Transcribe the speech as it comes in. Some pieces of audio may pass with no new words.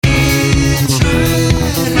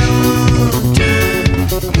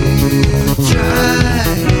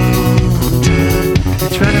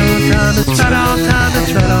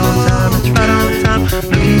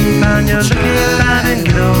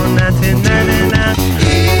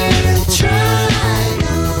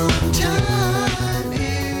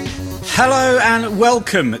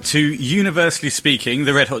Welcome to Universally Speaking,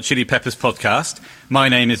 the Red Hot Chili Peppers podcast. My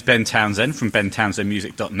name is Ben Townsend from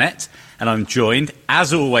bentownsendmusic.net, and I'm joined,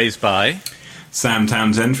 as always, by... Sam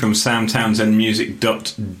Townsend from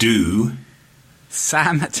samtownsendmusic.do.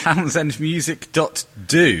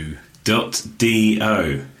 samtownsendmusic.do.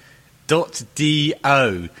 .do.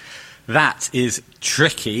 .do. That is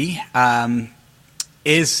tricky.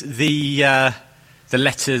 Is the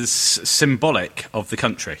letters symbolic of the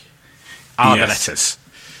country? Are the letters?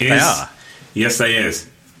 They are. Yes, they is.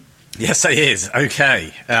 Yes, they is.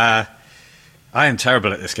 Okay. I am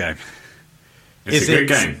terrible at this game. It's a good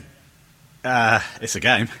game. It's a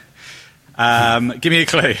game. Give me a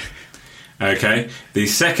clue. Okay. The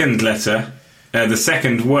second letter, the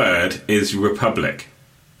second word is Republic.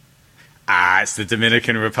 It's the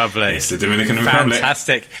Dominican Republic. It's the Dominican Republic.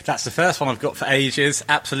 Fantastic. That's the first one I've got for ages.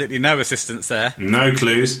 Absolutely no assistance there. No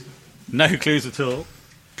clues. No clues at all.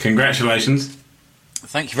 Congratulations.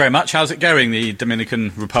 Thank you very much. How's it going, the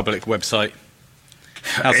Dominican Republic website?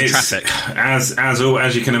 How's the traffic?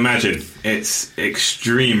 As you can imagine, it's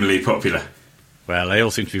extremely popular. Well, they all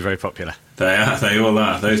seem to be very popular. They are. They all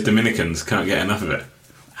are. Those Dominicans can't get enough of it.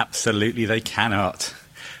 Absolutely, they cannot.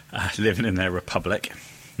 Living in their republic.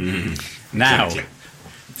 Now, exactly.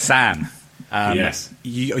 Sam. Yes.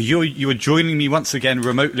 You are joining me once again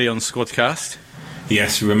remotely on Squadcast.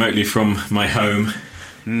 Yes, remotely from my home.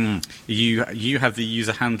 You have the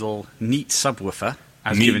user handle Neat Subwoofer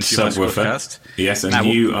as Neat given to you by Subwoofer. Squadcast. Yes, and now,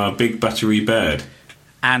 you are Big Buttery Bird.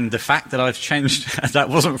 And the fact that I've changed that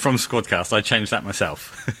wasn't from Squadcast. I changed that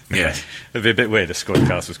myself. Yeah, it'd be a bit weird if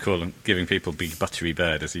Squadcast was giving people Big Buttery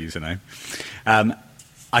Bird as a username.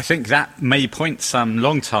 I think that may point some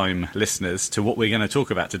long-time listeners to what we're going to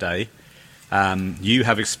talk about today. You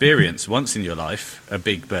have experienced once in your life a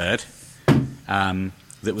big bird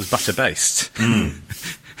that was butter-based.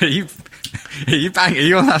 Are you banging? Are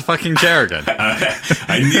you on that fucking chair again?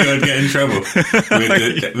 I knew I'd get in trouble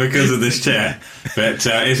because of this chair. But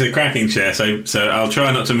it's a cracking chair, so I'll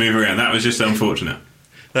try not to move around. That was just unfortunate.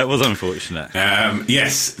 That was unfortunate.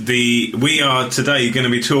 Yes, we are today going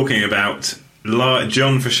to be talking about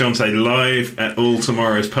John Frusciante live at all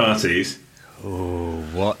tomorrow's parties. Oh,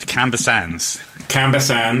 what? Camber Sands. Camber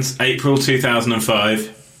Sands, April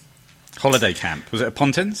 2005. Holiday camp. Was it at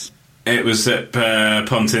Pontins? It was at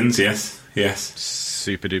Pontins, yes.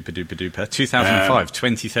 Super duper duper duper. 2005,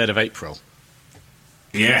 23rd of April.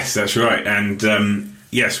 Yes, that's right. And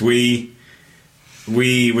yes, we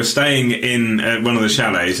were staying in one of the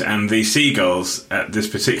chalets, and the seagulls at this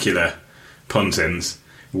particular Pontins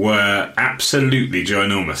were absolutely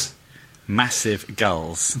ginormous. Massive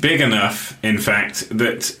gulls. Big enough, in fact,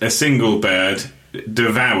 that a single bird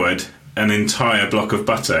devoured an entire block of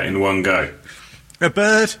butter in one go. A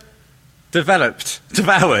bird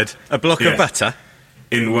devoured a block of butter?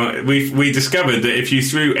 In one, we discovered that if you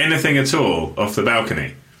threw anything at all off the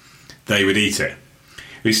balcony, they would eat it.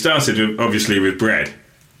 We started, obviously, with bread,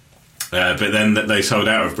 but then they sold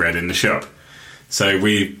out of bread in the shop. So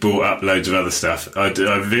we bought up loads of other stuff. I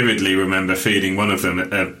vividly remember feeding one of them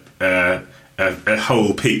a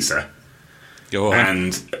whole pizza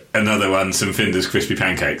and another one some Finder's crispy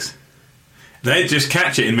pancakes. They'd just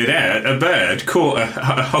catch it in midair. A bird caught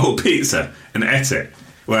a whole pizza and ate it.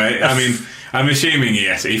 Well, I mean, I'm assuming he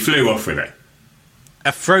ate it. He flew off with it.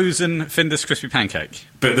 A frozen Finder's crispy pancake.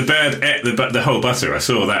 But the bird ate the whole butter. I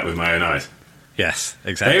saw that with my own eyes. Yes,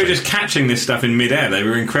 exactly. They were just catching this stuff in midair. They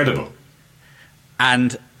were incredible.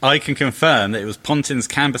 And I can confirm that it was Pontins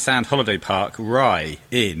Camber Sand Holiday Park, Rye,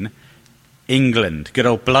 in England. Good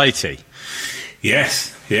old Blighty.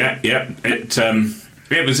 Yes, yeah.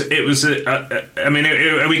 It was. I mean,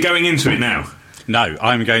 are we going into it now? No,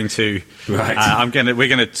 I'm going to. Right. We're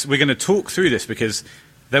going to talk through this because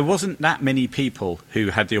there wasn't that many people who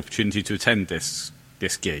had the opportunity to attend this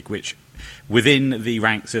gig, which, within the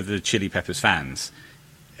ranks of the Chili Peppers fans,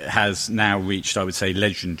 has now reached, I would say,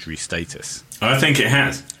 legendary status. I think it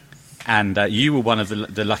has. And you were one of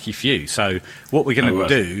the lucky few. So what we're going to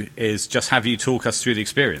do is just have you talk us through the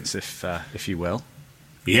experience, if you will.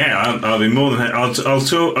 Yeah, I'll be more than happy. I'll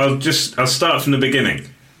start from the beginning.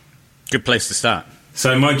 Good place to start.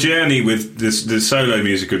 So my journey with the solo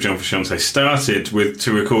music of John Frusciante started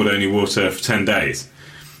to record Only Water for 10 days,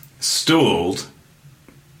 stalled,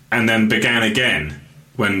 and then began again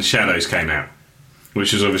when Shadows came out,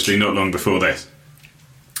 which was obviously not long before this.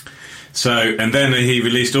 So, and then he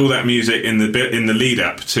released all that music in the lead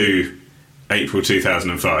up to April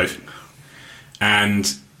 2005,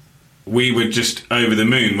 and we were just over the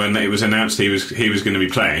moon when it was announced he was going to be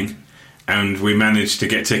playing, and we managed to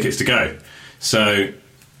get tickets to go. So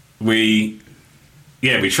we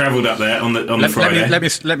we travelled up there on the Friday.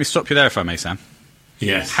 Let me stop you there, if I may, Sam.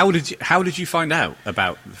 Yes. How did you find out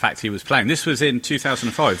about the fact he was playing? This was in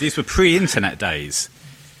 2005. These were pre-internet days.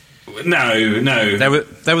 No.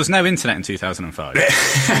 There was no internet in 2005.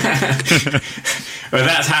 Well,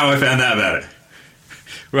 that's how I found out about it.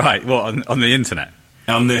 Right, what, on the internet?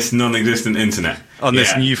 On this non-existent internet. On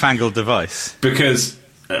this newfangled device. Because,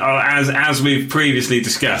 as we've previously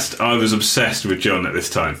discussed, I was obsessed with John at this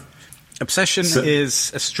time. Obsession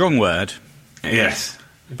is a strong word. Yes.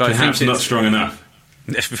 But perhaps not strong enough.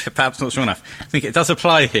 Perhaps not strong enough. I think it does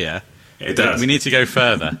apply here. It does. We need to go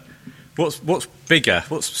further. What's bigger?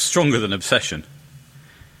 What's stronger than obsession?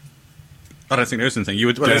 I don't think there is anything.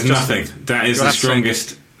 There's nothing. That is the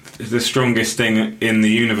strongest thing in the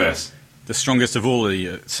universe. The strongest of all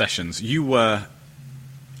the sessions. I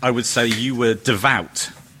would say you were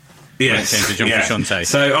devout. Yes, when it came to John Frusciante.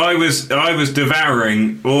 So I was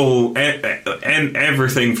devouring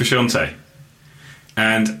everything Frusciante,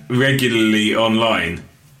 and regularly online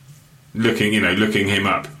looking him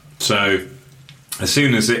up. So as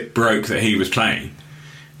soon as it broke that he was playing,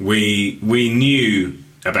 we knew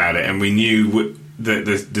about it, and we knew that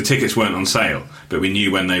the tickets weren't on sale, but we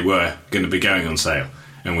knew when they were going to be going on sale,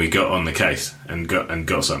 and we got on the case and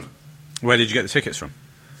got some. Where did you get the tickets from?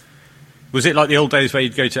 Was it like the old days where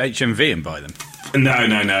you'd go to HMV and buy them?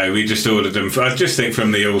 No. We just ordered them. I just think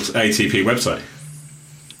from the old ATP website.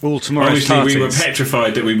 All tomorrow's Obviously, parties. we were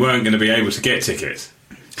petrified that we weren't going to be able to get tickets.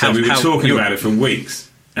 So we were talking about it for weeks,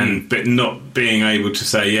 but not being able to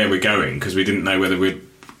say, yeah, we're going, because we didn't know whether we'd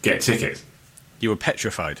get tickets. You were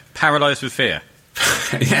petrified. Paralysed with fear.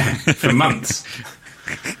 Yeah, for months.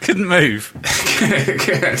 Couldn't move.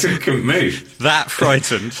 Couldn't move. That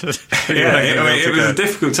frightened. It was a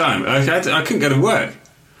difficult time. I couldn't go to work.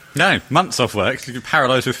 No, months off work. You were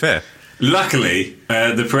paralysed with fear. Luckily,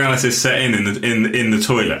 the paralysis set in the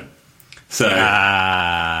toilet. So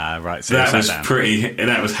right. So that was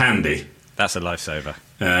that was handy. That's a lifesaver.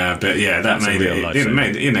 But yeah, that made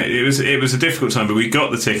it was a difficult time. But we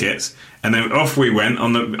got the tickets, and then off we went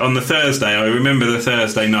on the Thursday. I remember the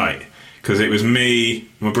Thursday night because it was me,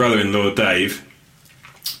 my brother-in-law Dave,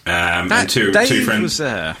 and two friends. Was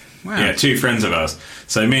there. Wow. Yeah, two friends of ours.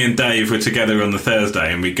 So me and Dave were together on the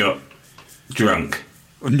Thursday, and we got drunk.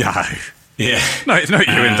 No. Yeah. No, it's not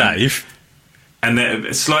you and Dave. And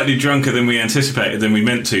they're slightly drunker than we anticipated, than we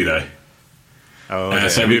meant to, though. Oh,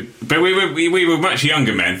 but we were much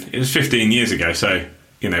younger men. It was 15 years ago, so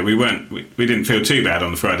we didn't feel too bad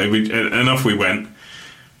on the Friday. And off we went.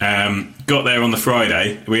 Got there on the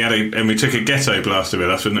Friday. We took a Ghetto Blaster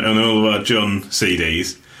with us and all of our John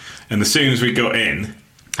CDs. And as soon as we got in,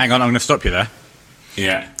 hang on, I'm going to stop you there.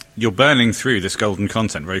 Yeah, you're burning through this golden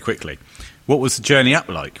content very quickly. What was the journey up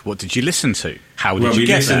like? What did you listen to? How did you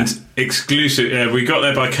get there? We listened exclusive. We got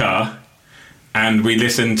there by car, and we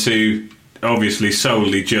listened to obviously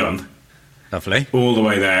solely John. Lovely. All the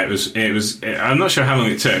way there. It was. I'm not sure how long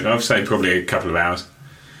it took. I'd say probably a couple of hours.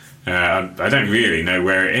 I don't really know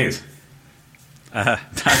where it is. No,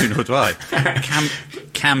 nor do I.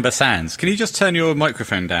 Camber Sands. Can you just turn your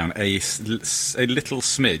microphone down a little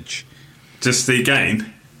smidge? Just the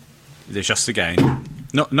gain. Just the gain.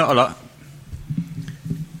 Not a lot.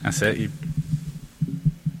 That's it.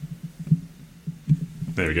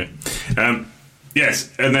 There we go. Yes,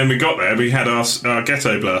 and then we got there. We had our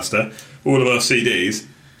Ghetto Blaster, all of our CDs,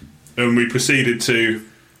 and we proceeded to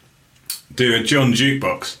do a John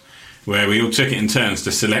jukebox, where we all took it in turns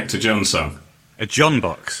to select a John song. A John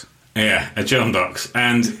box? Yeah, a John box.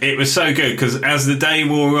 And it was so good, because as the day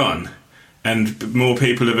wore on, and more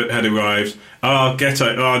people had arrived, our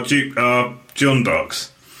John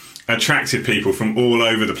box attracted people from all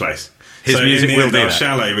over the place. His music in the will end, do our that.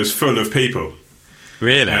 chalet was full of people.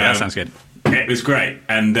 Really? That sounds good. It was great,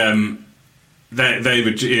 and they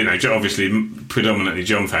were, obviously predominantly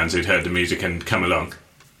John fans who'd heard the music and come along.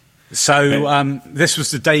 So this was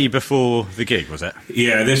the day before the gig, was it?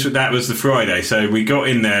 Yeah, that was the Friday. So we got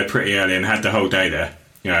in there pretty early and had the whole day there,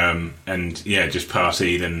 and just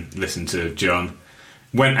partied and listened to John.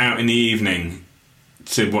 Went out in the evening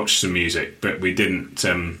to watch some music, but we didn't.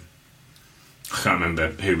 I can't remember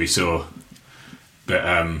who we saw, but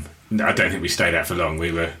I don't think we stayed out for long.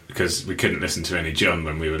 Because we couldn't listen to any John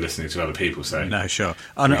when we were listening to other people. So no, sure.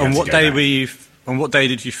 On what day on what day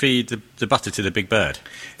did you feed the butter to the big bird?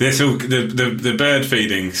 The bird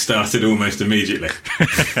feeding started almost immediately.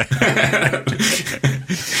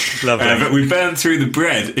 Lovely. But we burnt through the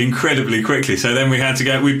bread incredibly quickly. So then we had to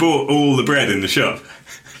go. We bought all the bread in the shop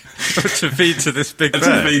to feed to this big bird.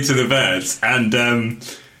 To feed to the birds, and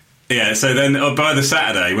Yeah, so then by the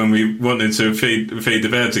Saturday, when we wanted to feed the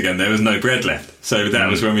birds again, there was no bread left. So that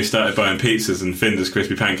was when we started buying pizzas and Finder's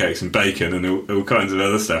crispy pancakes and bacon and all kinds of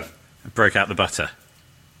other stuff. Broke out the butter.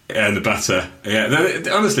 And the butter. Yeah,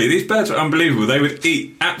 honestly, these birds were unbelievable. They would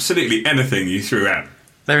eat absolutely anything you threw out.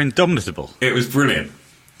 They're indomitable. It was brilliant.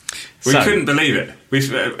 We couldn't believe it.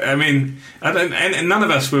 And none of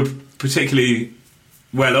us were particularly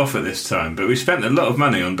well off at this time, but we spent a lot of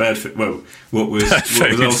money on bird food. Well, what was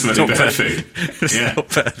ultimately bird food. It's not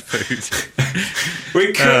bird food.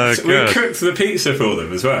 We cooked the pizza for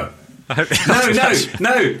them as well.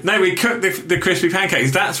 No, we cooked the crispy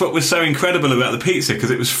pancakes. That's what was so incredible about the pizza,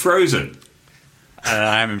 because it was frozen.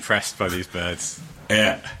 I am impressed by these birds.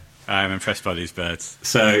 Yeah. I am impressed by these birds.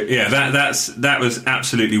 So, yeah, that was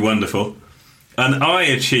absolutely wonderful. And I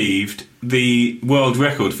achieved the world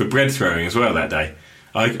record for bread throwing as well that day.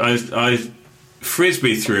 I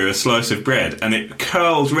frisbee threw a slice of bread, and it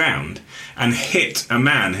curled round and hit a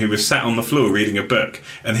man who was sat on the floor reading a book,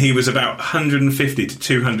 and he was about 150 to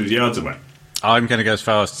 200 yards away. I'm going to go as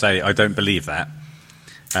far as to say I don't believe that.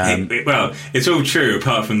 Well, it's all true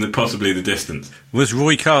apart from possibly the distance. Was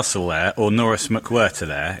Roy Castle there or Norris McWhirter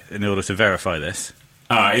there in order to verify this?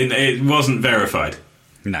 It wasn't verified.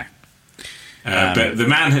 No. But the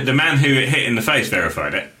man who it hit in the face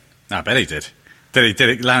verified it. I bet he did. Did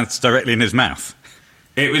it land directly in his mouth?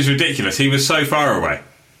 It was ridiculous. He was so far away.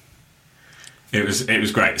 It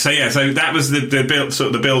was great. So yeah, so that was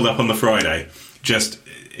the build up on the Friday.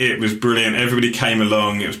 It was brilliant. Everybody came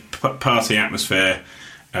along. It was party atmosphere.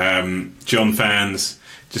 John fans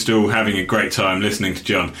just all having a great time listening to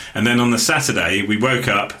John. And then on the Saturday, we woke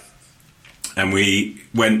up and we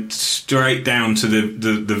went straight down to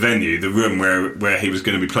the venue, the room where he was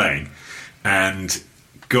going to be playing, and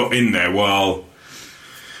got in there while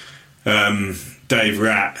Dave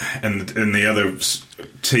Ratt and the other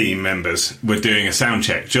team members were doing a sound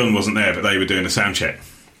check. John wasn't there, but they were doing a sound check.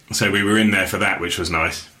 So we were in there for that, which was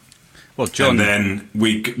nice. Well, John, and then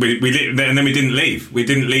we didn't leave. We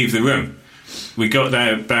didn't leave the room. We got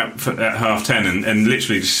there about at 10:30 and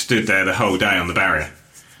literally just stood there the whole day on the barrier.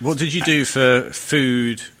 What did you do for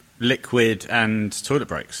food, liquid, and toilet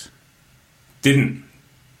breaks? Didn't.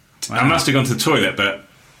 Wow. I must have gone to the toilet, but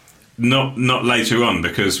not later on,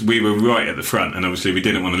 because we were right at the front, and obviously we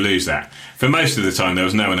didn't want to lose that. For most of the time, there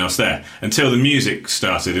was no one else there until the music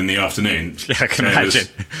started in the afternoon. Yeah, I can imagine.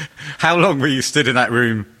 How long were you stood in that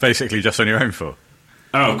room, basically just on your own for?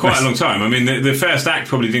 Oh, quite a long time. I mean, the first act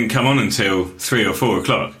probably didn't come on until 3 or 4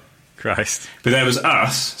 o'clock. Christ. But there was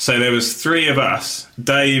us, so there was 3 of us.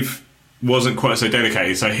 Dave wasn't quite so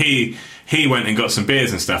dedicated, so he went and got some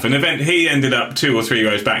beers and stuff. And he ended up 2 or 3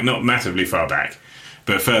 rows back, not massively far back,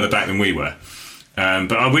 but further back than we were.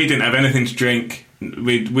 But we didn't have anything to drink.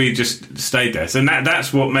 We just stayed there. So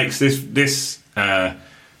that's what makes this an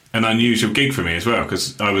unusual gig for me as well,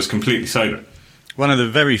 because I was completely sober. One of the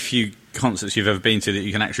very few concerts you've ever been to that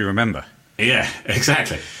you can actually remember. Yeah,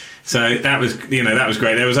 exactly. So that was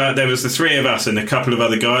great. There was the 3 of us and a couple of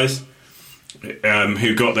other guys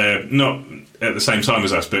who got there not at the same time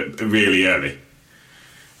as us, but really early.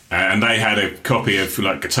 And they had a copy of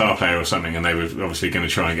like Guitar Player or something, and they were obviously going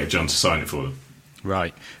to try and get John to sign it for them.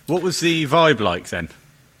 Right. What was the vibe like then?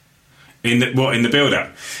 In the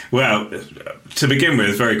build-up? Well, to begin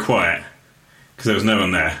with, very quiet, because there was no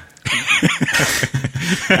one there.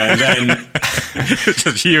 And then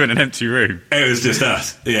just you in an empty room. It was just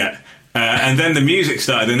us, yeah. And then the music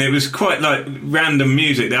started, and it was quite like random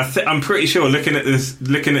music. I'm pretty sure, looking at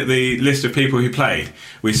the list of people who played,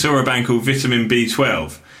 we saw a band called Vitamin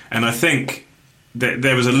B12, and I think that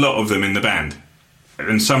there was a lot of them in the band,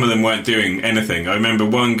 and some of them weren't doing anything. I remember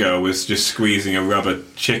one girl was just squeezing a rubber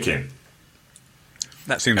chicken.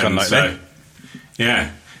 That seems unlikely.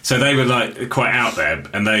 Yeah. So they were like quite out there,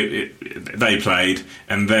 and they played,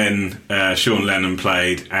 and then Sean Lennon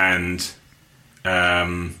played, and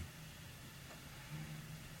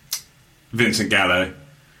Vincent Gallo,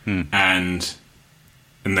 and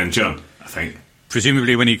then John, I think.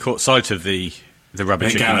 Presumably, when you caught sight of the rubber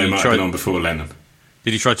chicken, Gallo might have been on before Lennon.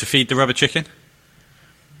 Did you try to feed the rubber chicken?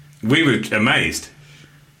 We were amazed.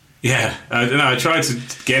 Yeah, I tried to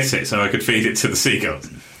get it so I could feed it to the seagulls.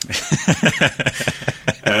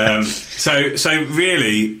 So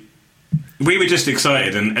really, we were just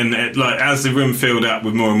excited, and like as the room filled up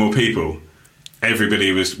with more and more people,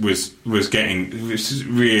 everybody was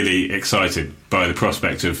really excited by the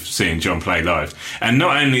prospect of seeing John play live. And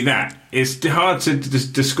not only that, it's hard to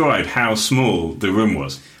describe how small the room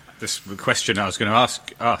was. This is the question I was going to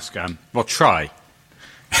ask. Well, try.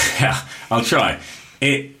 Yeah, I'll try.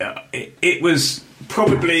 It was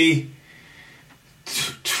probably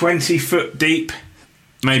 20 foot deep,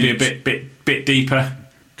 maybe a bit deeper.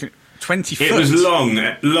 20 foot? It was long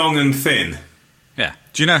and thin. Yeah.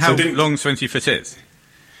 Do you know how long 20 foot is?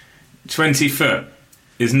 20 foot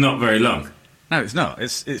is not very long. No, it's not.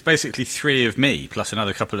 It's basically 3 of me plus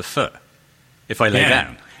another couple of foot if I lay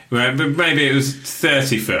down. Well, but maybe it was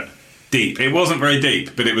 30 foot deep. It wasn't very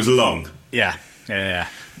deep, but it was long. Yeah.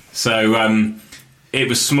 So it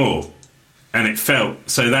was small, and it felt...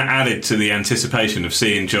 So that added to the anticipation of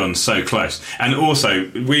seeing John so close. And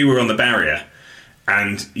also, we were on the barrier,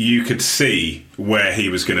 and you could see where he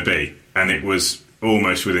was going to be, and it was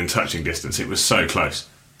almost within touching distance. It was so close.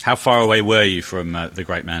 How far away were you from the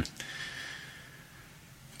great man?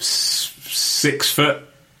 6 foot,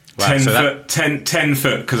 Wow, 10 so foot, 10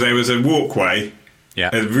 foot, because there was a walkway,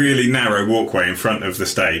 a really narrow walkway in front of the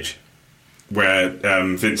stage where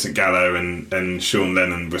Vincent Gallo and Sean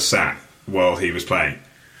Lennon were sat while he was playing.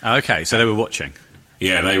 Okay, so they were watching.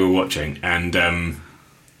 Yeah, they were watching, and then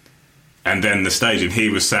the stage, and he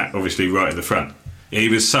was sat obviously right at the front. He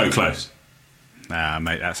was so close.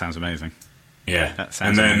 Mate, that sounds amazing. Yeah, that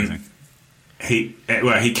sounds amazing.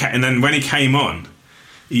 And then when he came on,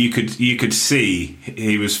 you could see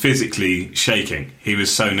he was physically shaking. He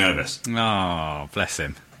was so nervous. Oh, bless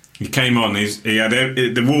him. He came on. He had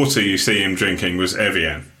the water you see him drinking was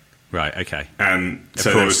Evian. Right. Okay. And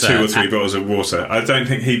so there was 2 or 3 bottles of water. I don't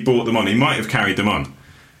think he brought them on. He might have carried them on,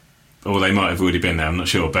 or they might have already been there. I'm not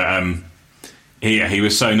sure, but he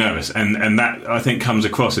was so nervous, and that I think comes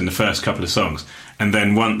across in the first couple of songs. And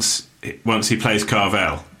then once he plays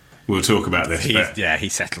Carvel, we'll talk about this. He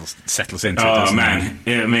settles into it. Oh man,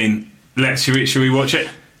 yeah, I mean, should we watch it?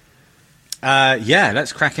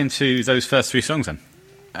 Let's crack into those first 3 songs then,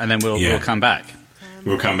 and then we'll come back.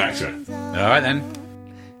 We'll come back to it. All right then.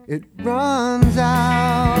 It runs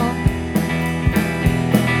out.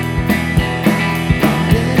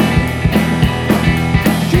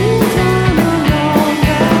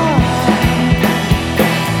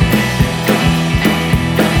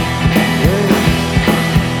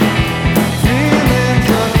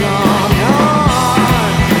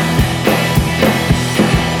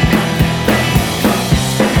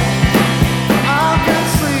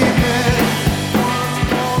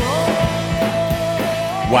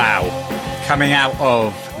 Wow. Coming out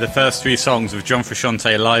of the first 3 songs of John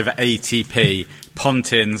Frusciante live at ATP,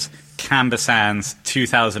 Pontins, Camber Sands,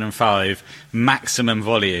 2005, maximum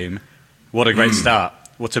volume. What a great start.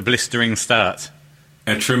 What a blistering start.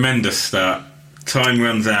 A tremendous start. Time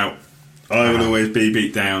runs out. I will always be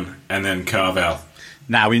beat down. And then Carvel.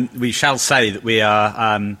 Now, we shall say that we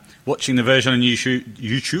are watching the version on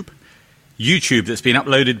YouTube that's been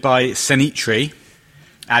uploaded by Senitri.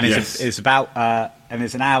 And it's about... and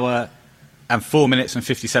it's an hour and 4 minutes and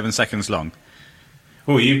 57 seconds long.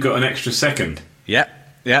 Oh, you've got an extra second. Yep.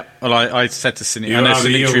 Well, I said to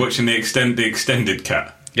Senitri... You're watching the extended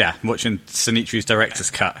cut. Yeah, I'm watching Sinitri's director's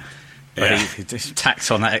cut. But he tacked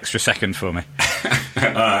on that extra second for me.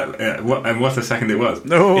 What a second it was.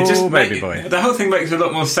 Oh, baby boy. The whole thing makes a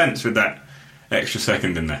lot more sense with that extra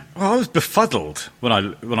second in there. Well, I was befuddled when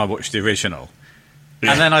I watched the original.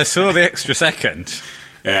 Yeah. And then I saw the extra second...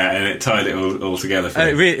 Yeah, and it tied it all together for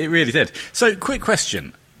me. It really did. So, quick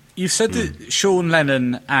question. You said that Sean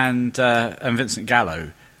Lennon and Vincent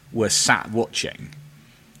Gallo were sat watching.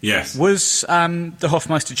 Yes. Was the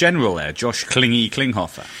Hofmeister General there, Josh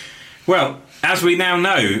Klinghoffer? Well, as we now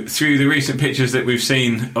know through the recent pictures that we've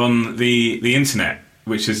seen on the internet,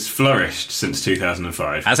 which has flourished since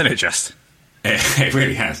 2005. Hasn't it just? It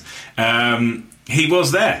really has. He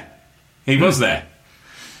was there. He was there.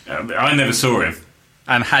 I never saw him.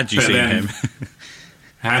 And had you seen him?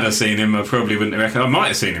 Had I seen him, I probably wouldn't have reckoned. I might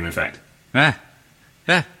have seen him, in fact. Yeah.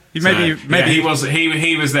 Maybe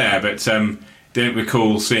he was there, but didn't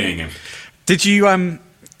recall seeing him. Did you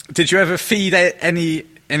ever feed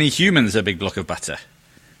any humans a big block of butter?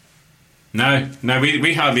 No,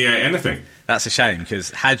 we hardly ate anything. That's a shame, because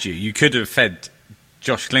had you could have fed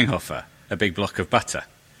Josh Klinghoffer a big block of butter.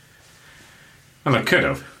 Well, I could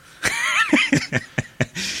have.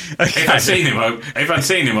 Okay. If I'd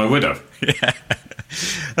seen him, I would have. Yeah.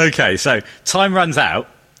 Okay, so time runs out.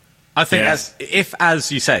 I think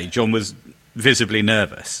as you say, John was visibly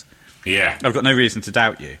nervous. Yeah. I've got no reason to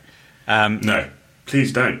doubt you. No,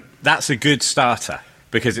 please don't. That's a good starter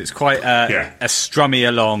because it's quite a strummy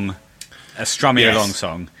along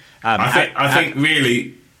song. I think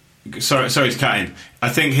really. Sorry to cut in. I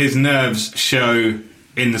think his nerves show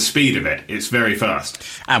in the speed of it. It's very fast,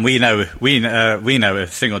 and we know a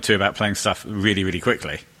thing or two about playing stuff really, really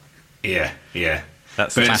quickly. Yeah.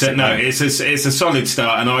 That's no, it's a solid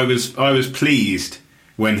start, and I was pleased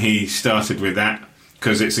when he started with that.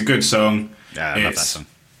 because it's a good song. Yeah, I love that song.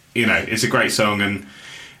 You know, it's a great song, and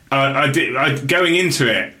going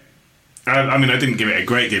into it, I mean, I didn't give it a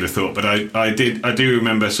great deal of thought, but I do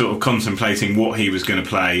remember sort of contemplating what he was going to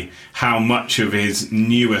play, how much of his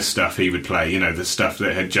newer stuff he would play, you know, the stuff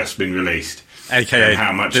that had just been released. AKA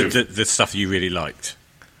how much the stuff you really liked.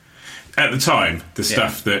 At the time, the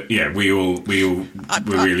stuff that we all were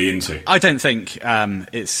really into. I don't think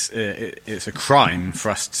it's a crime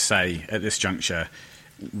for us to say at this juncture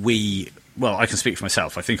well, I can speak for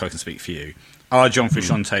myself. I think I can speak for you. Our John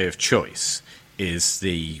Frusciante of choice is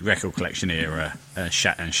the Record Collection era and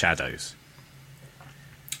Shadows.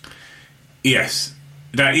 Yes,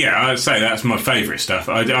 I'd say that's my favourite stuff.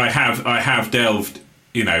 I have delved,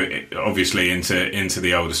 you know, obviously into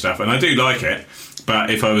the older stuff, and I do like it.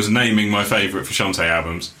 But if I was naming my favourite Frusciante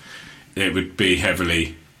albums, it would be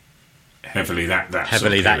heavily that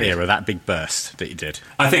sort of that era, that big burst that you did.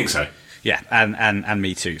 I think so. Yeah, and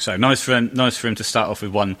me too. So nice for him to start off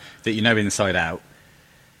with one that you know inside out.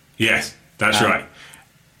 Yes, that's right.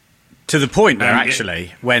 To the point where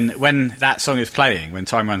actually, when that song is playing, when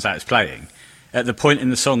Time Runs Out is playing, at the point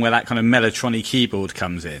in the song where that kind of Mellotron keyboard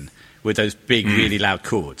comes in with those big, really loud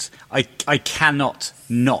chords, I cannot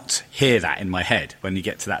not hear that in my head when you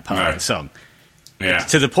get to that part of the song. Yeah.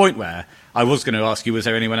 To the point where I was going to ask you, was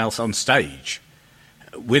there anyone else on stage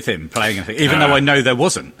with him playing anything, even though I know there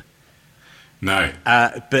wasn't. No.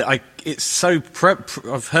 But it's so...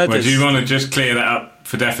 I've heard this... Do you want to just clear that up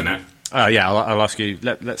for definite? Oh, yeah, I'll ask you.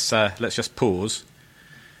 Let's just pause.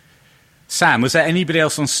 Sam, was there anybody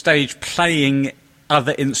else on stage playing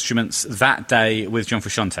other instruments that day with John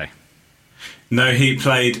Frusciante? No, he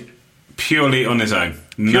played purely on his own.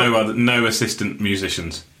 No assistant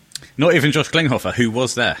musicians. Not even Josh Klinghoffer, who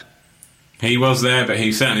was there. He was there, but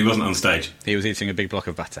he certainly wasn't on stage. He was eating a big block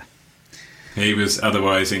of butter. He was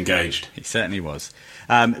otherwise engaged. He certainly was.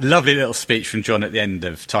 Lovely little speech from John at the end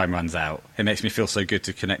of Time Runs Out. It makes me feel so good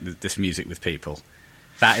to connect this music with people.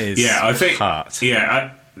 That is heart.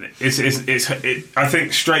 Yeah, I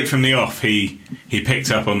think straight from the off, he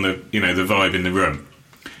picked up on the vibe in the room.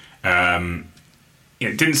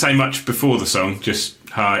 It didn't say much before the song, just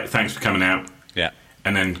hi, thanks for coming out. Yeah,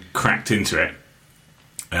 and then cracked into it.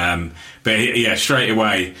 But straight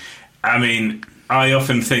away, I mean, I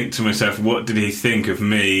often think to myself, what did he think of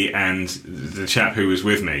me and the chap who was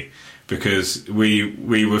with me? Because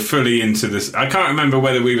we were fully into this. I can't remember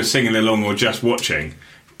whether we were singing along or just watching.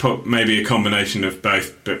 Maybe a combination of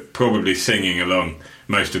both, but probably singing along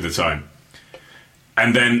most of the time.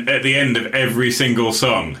 And then at the end of every single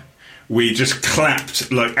song, we just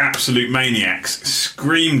clapped like absolute maniacs,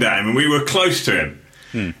 screamed at him, and we were close to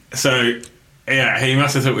him. So, yeah, he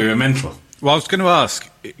must have thought we were mental. Well, I was going to ask,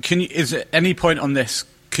 is at any point on this,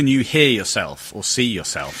 can you hear yourself or see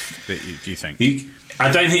yourself, do you think?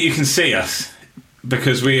 I don't think you can see us,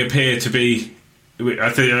 because we appear to be...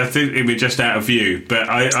 I think we're just out of view, but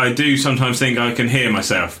I do sometimes think I can hear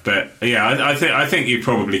myself. But yeah, I think you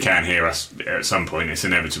probably can hear us at some point. It's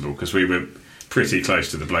inevitable, because we were pretty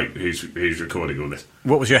close to the bloke who's recording all this.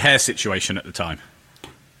 What was your hair situation at the time?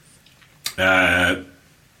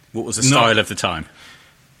 What was the style of the time?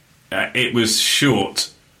 It was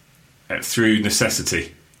short through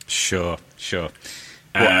necessity. Sure.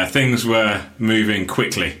 Things were moving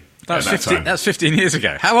quickly at that time. That's 15 years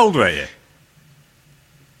ago. How old were you?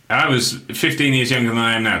 I was 15 years younger than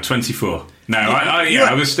I am now, 24. No,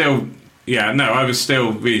 I was still... Yeah, no, I was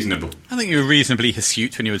still reasonable. I think you were reasonably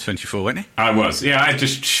hirsute when you were 24, weren't you? I was. Yeah, I had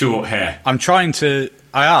just short hair. I'm trying to...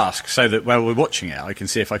 I ask so that while we're watching it, I can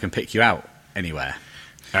see if I can pick you out anywhere.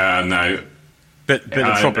 No. But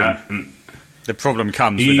the problem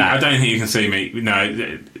comes with that. I don't think you can see me.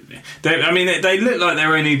 No. They look like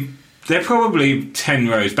they're probably 10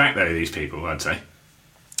 rows back, though, these people, I'd say.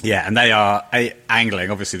 Yeah, and they are angling,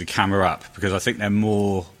 obviously, the camera up, because I think they're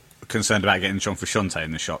more concerned about getting John Frusciante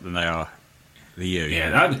in the shot than they are you.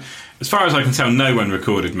 Yeah, as far as I can tell, no one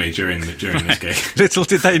recorded me during this gig. Little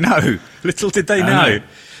did they know.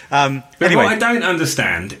 Anyway, what I don't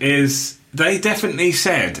understand is they definitely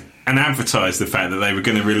said and advertised the fact that they were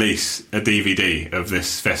going to release a DVD of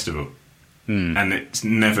this festival, and it's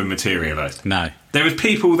never materialised. No. There was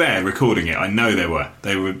people there recording it. I know there were.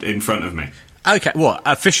 They were in front of me. Okay, what?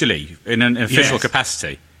 Officially? In an official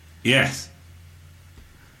capacity? Yes.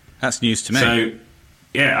 That's news to me. So,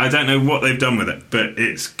 yeah, I don't know what they've done with it, but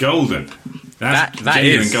it's golden. That's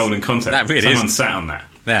genuine golden content. That really Someone sat on that.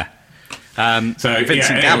 Yeah.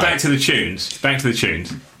 Vincent Gallo. Back to the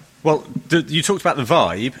tunes. Well, you talked about the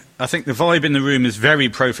vibe. I think the vibe in the room is very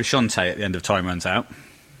pro-Frusciante at the end of Time Runs Out.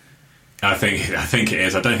 I think it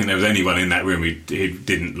is. I don't think there was anyone in that room who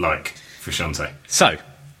didn't like Frusciante. So,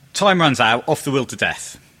 time runs out. Off the Will to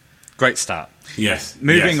Death. Great start. Yes.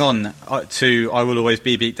 Moving yes. on to I Will Always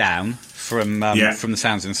Be Beat Down from The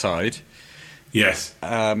Sounds Inside. Yes.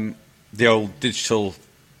 The old digital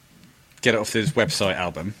Get It Off This Website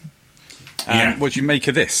album. Yeah. What do you make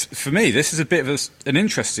of this? For me, this is a bit of an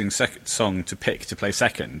interesting song to pick to play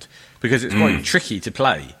second, because it's quite tricky to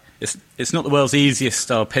play. It's not the world's easiest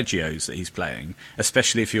arpeggios that he's playing,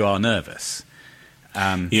 especially if you are nervous.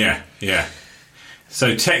 Yeah.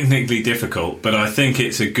 So technically difficult, but I think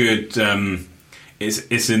it's a good.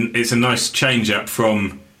 It's a nice change up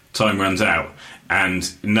from Time Runs Out,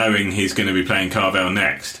 and knowing he's going to be playing Carvel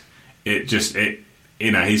next,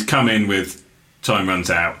 he's come in with Time Runs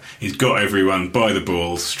Out. He's got everyone by the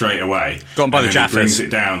balls straight away. Got 'em by the Jaffers. He brings it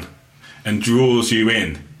down and draws you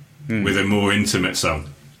in with a more intimate song.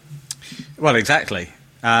 Well, exactly.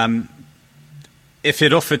 If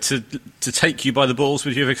he'd offered to take you by the balls,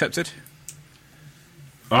 would you have accepted?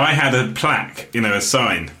 I had a plaque, a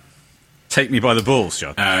sign. Take me by the balls,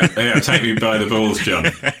 John. Take me by the balls, John.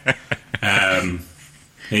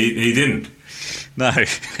 He didn't. No.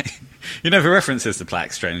 You never references the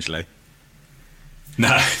plaque, strangely.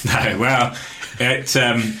 No. Well,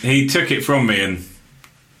 he took it from me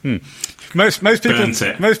and Most burnt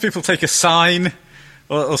it. Most people take a sign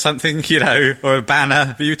or something, or a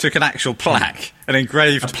banner, but you took an actual plaque, an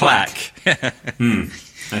engraved plaque.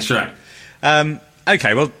 That's right.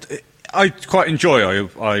 Okay, well, I quite enjoy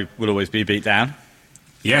I Will Always Be Beat Down.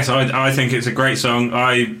 Yes, I think it's a great song.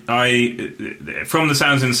 I from The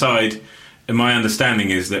Sounds Inside, my understanding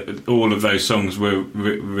is that all of those songs were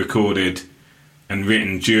recorded and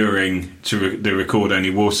written during the Record Only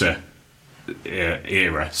Water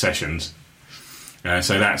era sessions.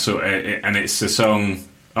 So that's and it's a song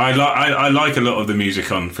I like a lot of the music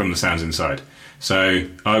from The Sounds Inside. So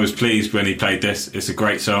I was pleased when he played this. It's a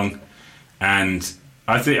great song, and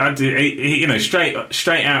I think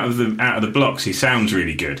straight out of the blocks, he sounds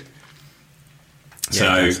really good.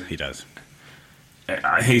 Yeah, he does.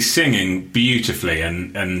 He's singing beautifully,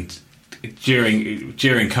 and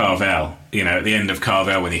during Carvel, at the end of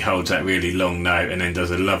Carvel, when he holds that really long note and then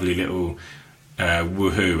does a lovely little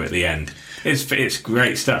woohoo at the end. It's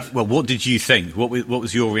great stuff. Well, what did you think? What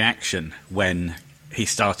was your reaction when he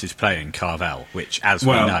started playing Carvel, which, as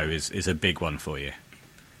we know, is a big one for you?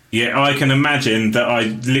 Yeah, I can imagine that I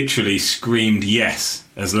literally screamed yes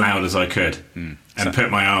as loud as I could and put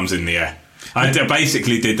my arms in the air. I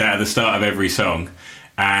basically did that at the start of every song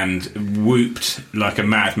and whooped like a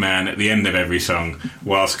madman at the end of every song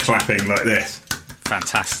whilst clapping like this.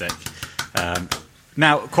 Fantastic.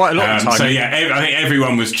 Now, quite a lot of time. So yeah, I think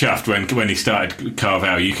everyone was chuffed when he started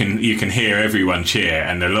Carvel. You can hear everyone cheer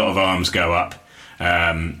and a lot of arms go up.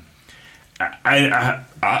 I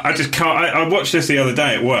just can't. I watched this the other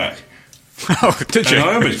day at work. Oh, did you?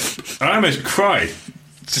 I almost cried.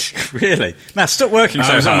 Really? Now stop working so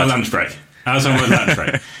hard. I was on my lunch break.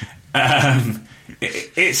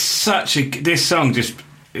 It's such a. This song just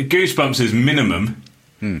Goosebumps is minimum.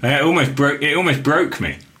 It almost broke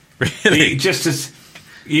me. Really? Just as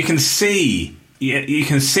you can see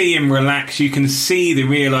him relax. You can see the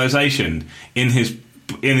realization in his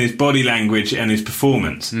body language and his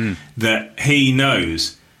performance that he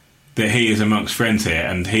knows that he is amongst friends here,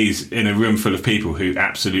 and he's in a room full of people who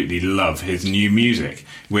absolutely love his new music,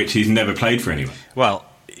 which he's never played for anyone. Well,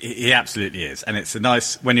 he absolutely is, and it's a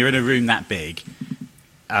nice when you're in a room that big,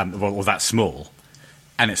 or that small,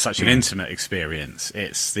 and it's such an intimate experience.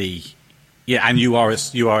 It's and you are in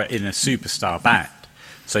a superstar band,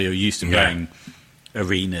 so you're used to playing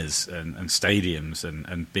arenas and stadiums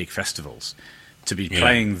and big festivals. To be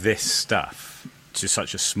playing this stuff to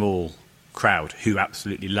such a small crowd who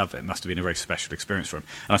absolutely love it must have been a very special experience for him.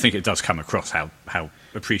 And I think it does come across how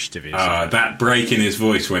appreciative he is. That break in his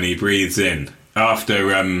voice when he breathes in after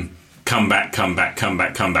come back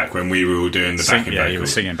when we were all doing the backing vocals. Yeah, he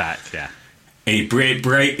was singing back, yeah.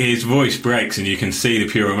 His voice breaks and you can see the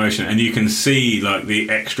pure emotion and you can see like the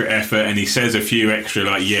extra effort, and he says a few extra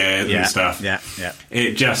like and stuff. Yeah.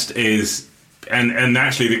 It just is. And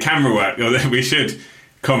actually, the camera work. We should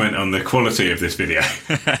comment on the quality of this video.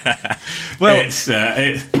 Well,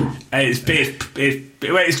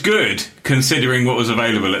 it's good considering what was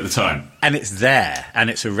available at the time, and it's there, and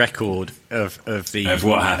it's a record of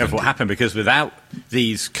what happened. Because without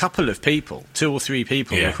these couple of people, 2 or 3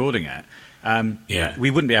 people recording it,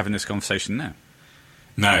 we wouldn't be having this conversation now.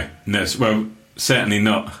 No, well, certainly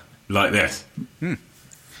not like this.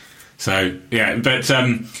 So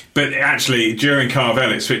but actually during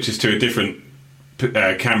Carvel it switches to a different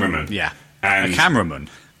cameraman. Yeah, and a cameraman.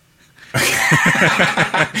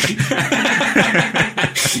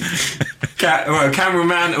 a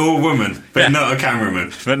cameraman or woman, but Yeah. not a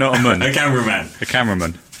cameraman. But not a mun. A cameraman. A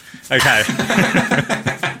cameraman. Okay.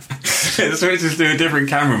 It switches to a different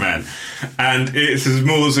cameraman, and it's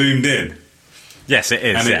more zoomed in, Yes, it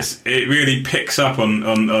is. and Yeah. it really picks up on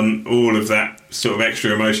all of that sort of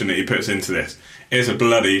extra emotion that he puts into this. It's a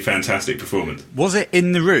bloody fantastic performance. Was it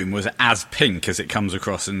in the room? Was it as pink as it comes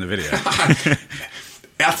across in the video?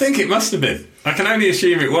 I think it must have been. I can only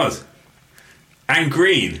assume it was. And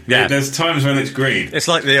green. Yeah. There's times when it's green. It's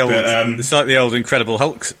like the old. But, It's like the old Incredible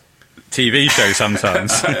Hulk TV show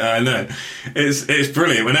sometimes. I know. It's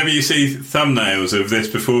brilliant. Whenever you see thumbnails of this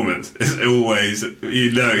performance, it's always,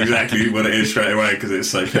 you know exactly what it is straight away because it's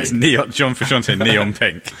so It's pink. neon. John Frusciante, neon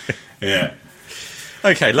pink. Yeah.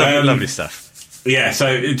 Okay, lovely stuff. Yeah,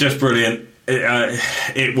 so just brilliant.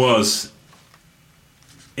 It was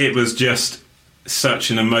just such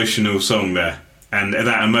an emotional song there. And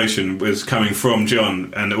that emotion was coming from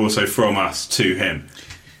John and also from us to him.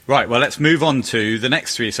 Right, well, let's move on to the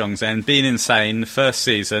next three songs then. Being Insane, first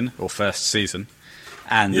season,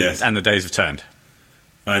 and Yes. and The Days Have Turned.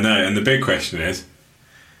 I know, and the big question is,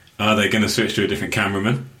 are they going to switch to a different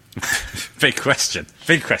cameraman? Big question.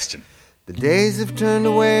 The days have turned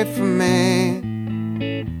away from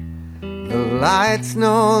me. The lights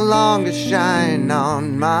no longer shine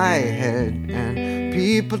on my head, and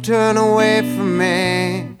people turn away from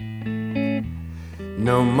me.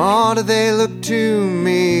 No more do they look to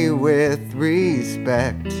me with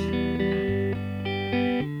respect.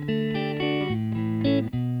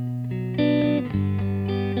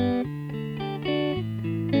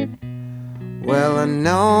 Well, I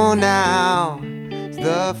know now it's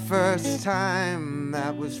the first time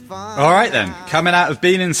that was fun. All right then, coming out of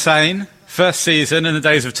Being Insane, first season, and The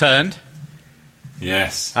Days Have Turned.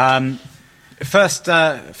 Yes. First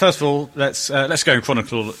of all, let's go in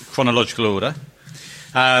chronological order.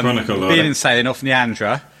 Chronicle order. Being Insane off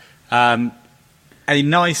Neandra. A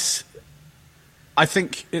nice. I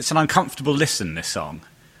think it's an uncomfortable listen. This song,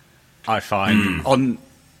 I find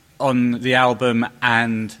on the album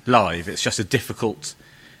and live, it's just a difficult.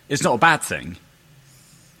 It's not a bad thing.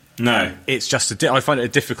 No. It's just I find it a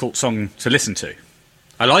difficult song to listen to.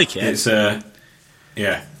 I like it. It's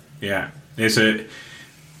yeah. It's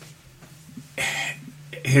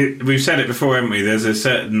we've said it before, haven't we? There's a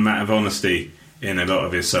certain amount of honesty in a lot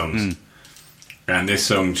of his songs, and this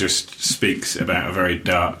song just speaks about a very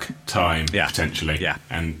dark time, potentially. Yeah.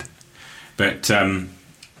 But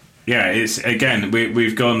it's again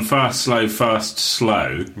we've gone fast,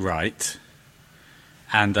 slow, Right.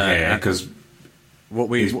 And because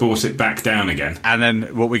he's brought it back down again. And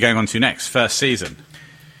then what we're going on to next, first season.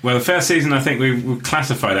 Well, the first season, I think we'll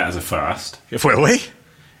classify that as a fast. Will we?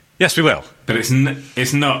 Yes, we will. But it's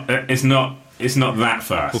not that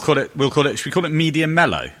fast. Should we call it medium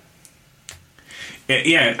mellow?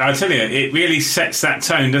 I tell you, it really sets that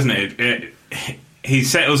tone, doesn't it? He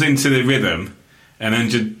settles into the rhythm and then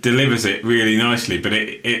just delivers it really nicely. But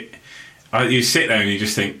you sit there and you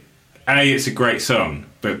just think, A, it's a great song,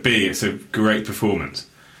 but B, it's a great performance.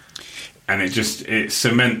 And it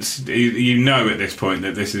cements. You know at this point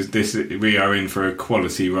that we are in for a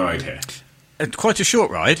quality ride here. Quite a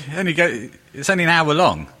short ride. It's only an hour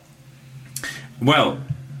long. Well,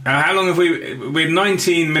 how long have we're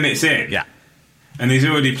 19 minutes in. Yeah. And he's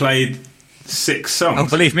already played 6 songs. Oh,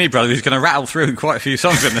 believe me, brother, he's going to rattle through quite a few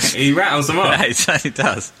songs in this. He rattles them off. Yeah, he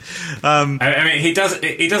does. I mean, he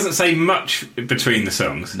doesn't say much between the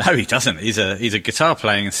songs. No, he doesn't. He's a guitar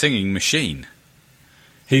playing and singing machine.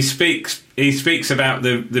 He speaks about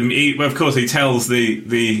well, of course, he tells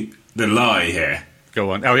the lie here.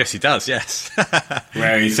 Go on. Oh, yes, he does. Yes.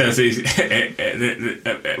 Where he says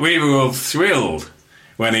we were all thrilled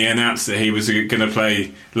when he announced that he was going to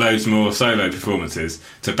play loads more solo performances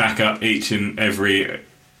to back up each and every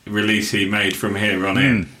release he made from here on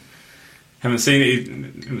in. Haven't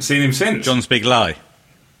seen him since. John's Big Lie.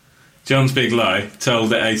 John's Big Lie,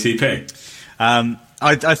 told at ATP.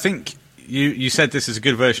 I think you said this is a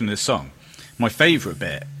good version of this song. My favourite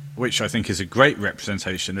bit, which I think is a great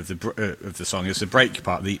representation of the song, is the break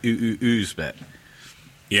part, the oohs bit.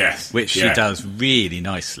 Yes, which she does really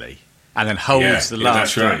nicely, and then holds the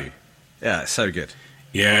last that's right. ooh. Yeah, it's so good.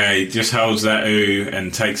 Yeah, he just holds that ooh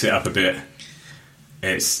and takes it up a bit.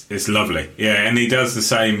 It's lovely. Yeah, and he does the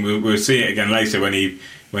same. We'll see it again later when he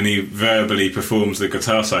verbally performs the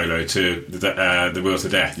guitar solo to the Will to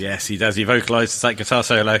Death. Yes, he does. He vocalises that guitar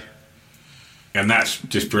solo. And that's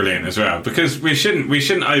just brilliant as well, because we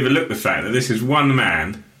shouldn't overlook the fact that this is one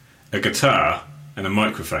man, a guitar, and a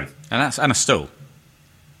microphone, and a stool.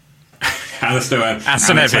 Alistair and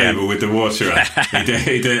some the Evian. table with the water on.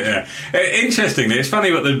 He did. Interestingly, it's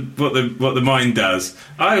funny what the mind does.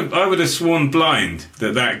 I would have sworn blind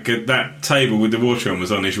that table with the water on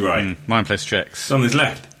was on his right. Mine plays tricks. It's on his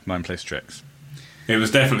left. Mine plays tricks. It was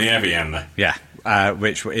definitely Evian, though. Yeah,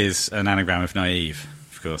 which is an anagram of naive,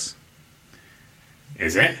 of course.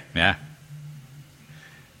 Is it? Yeah,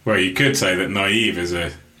 Well, you could say that naive is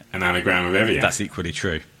an anagram of Evian. that's equally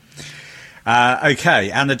true.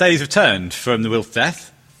 Okay, and the days have turned from the Will to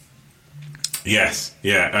Death. Yes,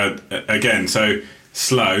 yeah. Again, so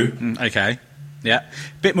slow. Okay, yeah.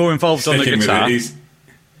 Bit more involved on the Sticking with guitar. it.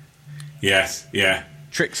 Yes, yeah.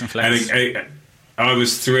 Tricks and flex. And I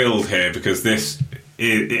was thrilled here because this,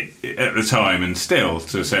 at the time, and still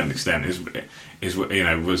to a certain extent, is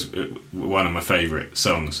was one of my favourite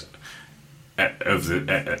songs at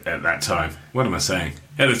that time. What am I saying?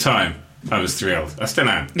 At the time, I was thrilled. I still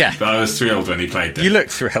am. Yeah. But I was thrilled when he played this. You look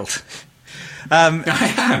thrilled.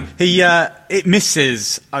 I am. It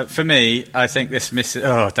misses, for me, I think this misses...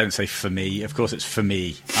 Oh, don't say for me. Of course it's for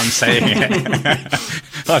me. I'm saying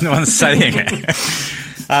it. I'm the one saying it.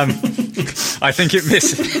 I think it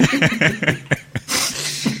misses...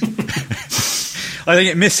 I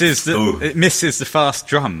think it misses the fast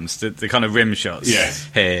drums, the kind of rim shots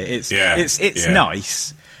here. It's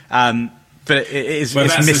nice, but it's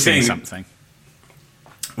missing something.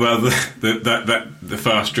 Well, the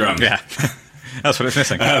fast drums. Yeah, that's what it's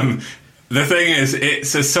missing. The thing is,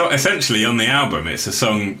 it's essentially on the album. It's a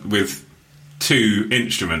song with two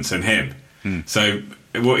instruments and him. So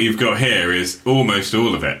what you've got here is almost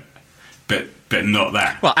all of it, but not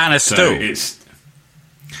that. Well, and a stool.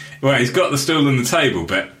 He's got the stool and the table,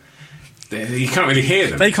 but you can't really hear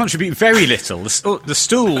them. They contribute very little. The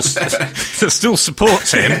stool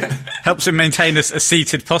supports him, helps him maintain a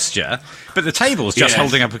seated posture, but the table's just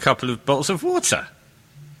holding up a couple of bottles of water.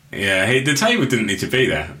 Yeah, the table didn't need to be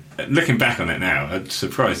there. Looking back on it now, I'm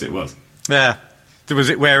surprised it was. Yeah. Was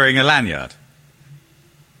it wearing a lanyard?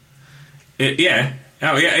 Yeah.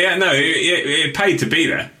 Oh, yeah, no, it paid to be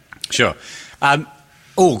there. Sure.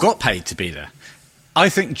 Got paid to be there. I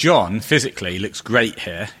think John physically looks great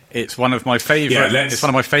here. It's one of my favourite. It's one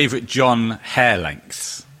of my favourite John hair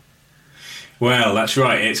lengths. Well, that's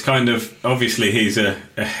right. It's kind of obviously he's a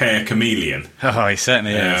hair chameleon. Oh, he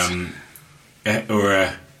certainly is. Or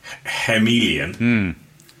a chameleon.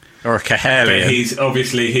 Or a Cahelian. But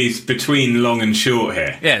he's between long and short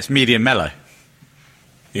here. Yeah, it's medium mellow.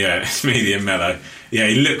 Yeah, it's medium mellow. Yeah,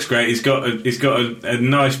 he looks great. He's got a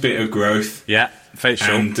nice bit of growth. Yeah,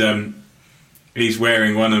 facial. And he's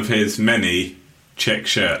wearing one of his many check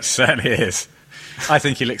shirts. Certainly is. I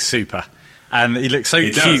think he looks super. And he looks so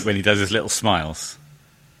cute when he does his little smiles.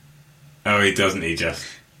 Oh, doesn't he just?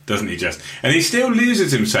 And he still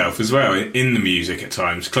loses himself as well in the music at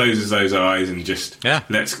times. Closes those eyes and just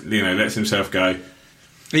lets himself go.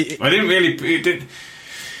 I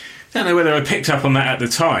don't know whether I picked up on that at the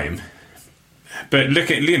time, but look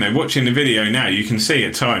at watching the video now, you can see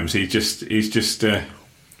at times he's just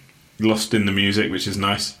lost in the music, which is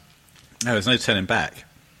nice. No, there's no turning back.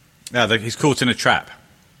 No, he's caught in a trap.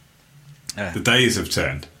 The days have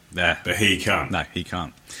turned. Yeah, but he can't. No, he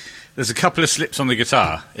can't. There's a couple of slips on the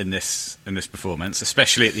guitar in this performance,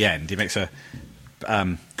 especially at the end. He makes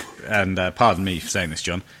pardon me for saying this,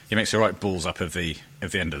 John. He makes a right balls up of the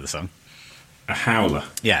end of the song. A howler.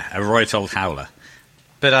 Yeah, a right old howler.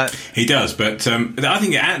 But he does. But I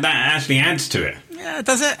think that actually adds to it. Yeah,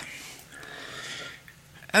 does it?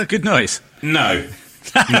 Oh, good noise. No,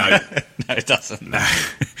 no, it doesn't. No.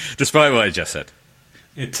 Despite what I just said,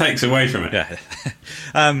 it takes away from it.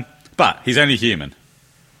 Yeah, but he's only human.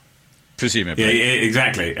 Presumably. Yeah,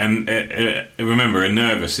 exactly. And remember,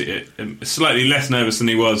 slightly less nervous than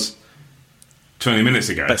he was 20 minutes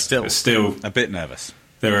ago. But still a bit nervous.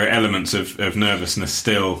 There are elements of nervousness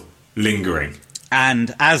still lingering.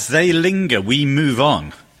 And as they linger, we move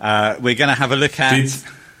on. We're going to have a look at...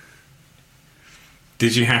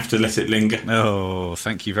 Did you have to let it linger? Oh,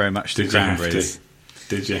 thank you very much to Cranberries.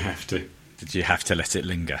 Did you have to? Did you have to let it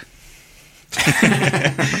linger?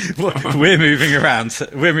 We're moving around.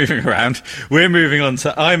 We're moving on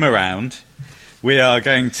to I'm Around. We are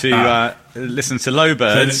going to listen to Low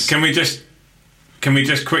Birds. So can we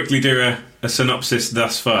just quickly do a synopsis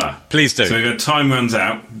thus far? Please do. So we've got Time Runs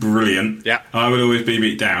Out, brilliant. Yeah. I Will Always Be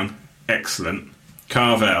Beat Down, excellent.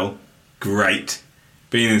 Carvel, great.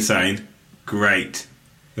 Being Insane, great.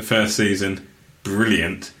 The first season,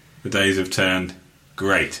 brilliant. The Days Have Turned,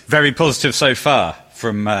 great. Very positive so far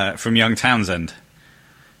from young Townsend.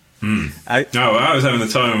 I was having the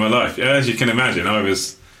time of my life. As you can imagine, I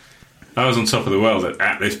was I was on top of the world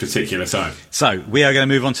at this particular time. So we are going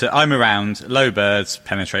to move on to I'm Around, Low Birds,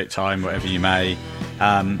 Penetrate Time, whatever you may,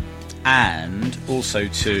 and also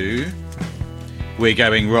to We're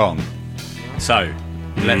Going Wrong. So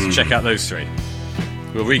let's check out those three.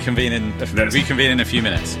 We'll reconvene in a few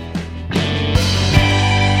minutes.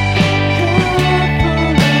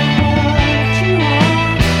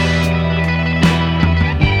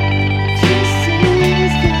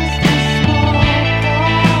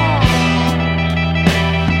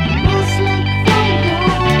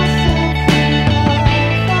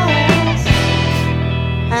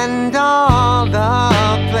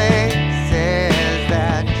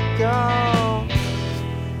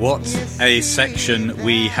 What a section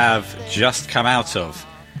we have just come out of.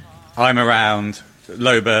 I'm Around,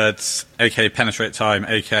 Low Birds, aka Penetrate Time,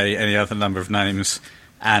 aka any other number of names,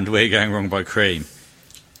 and We're Going Wrong by Cream.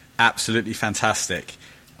 Absolutely fantastic.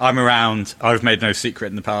 I'm Around, I've made no secret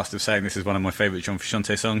in the past of saying this is one of my favourite John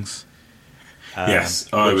Frusciante songs.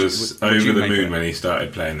 Yes, I was over the moon when he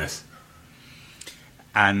started playing this.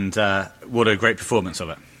 And what a great performance of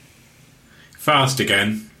it. Fast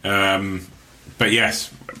again, but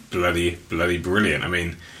yes, bloody brilliant. I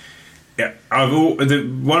mean, yeah,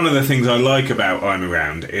 one of the things I like about I'm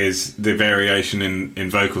Around is the variation in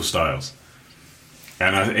vocal styles,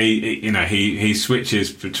 and he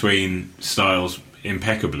switches between styles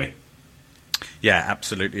impeccably. Yeah,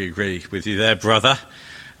 absolutely agree with you there, brother.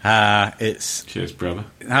 Cheers, brother.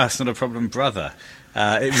 No, it's not a problem, brother.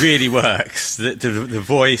 It really works. The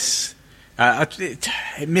voice.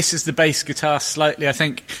 It misses the bass guitar slightly. I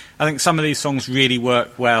think some of these songs really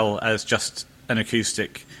work well as just an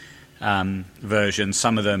acoustic version.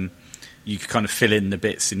 Some of them you can kind of fill in the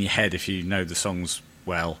bits in your head if you know the songs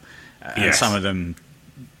well, and some of them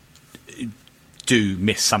do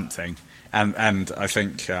miss something. And I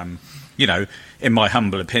think in my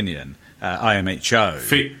humble opinion,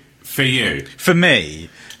 IMHO for you, for me,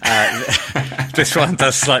 this one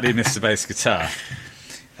does slightly miss the bass guitar.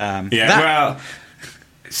 Well,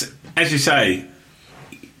 as you say,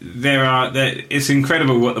 it's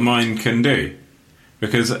incredible what the mind can do,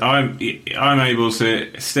 because I'm able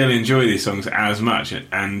to still enjoy these songs as much,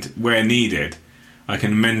 and where needed, I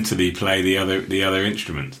can mentally play the other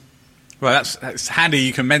instrument. Well, that's handy.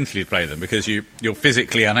 You can mentally play them because you're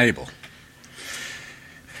physically unable.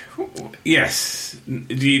 Yes,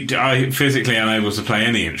 I'm physically unable to play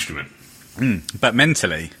any instrument. But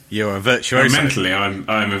mentally, you're a virtuoso. Well, mentally, I'm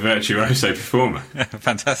a virtuoso performer.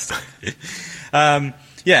 Fantastic.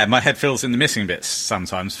 My head fills in the missing bits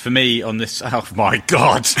sometimes. For me, on this, oh my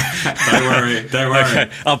God! Don't worry. Okay,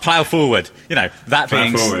 I'll plough forward. That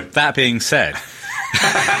being said.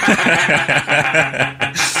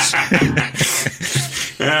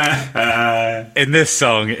 In this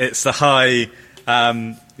song, it's the high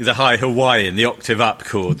Hawaiian, the octave up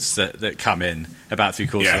chords that come in about 3/4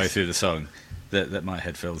 of the way through the song that my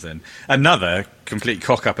head fills in. Another complete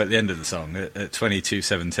cock up at the end of the song at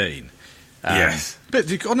 22:17. Yes.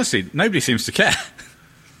 But honestly, nobody seems to care.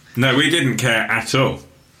 No, we didn't care at all.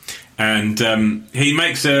 And he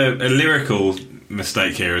makes a lyrical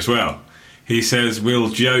mistake here as well. He says, "We'll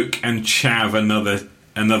joke and chav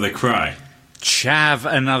another cry." Chav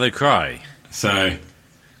another cry. So...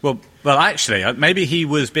 Well, actually, maybe he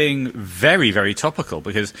was being very, very topical,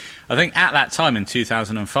 because I think at that time in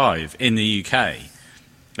 2005 in the UK,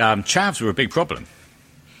 chavs were a big problem.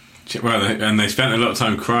 Well, and they spent a lot of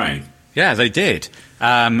time crying. Yeah, they did,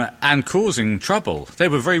 and causing trouble. They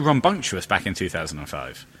were very rambunctious back in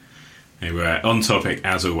 2005. They were on topic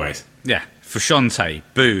as always. Yeah, Frusciante,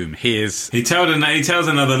 boom. He tells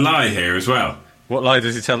another lie here as well. What lie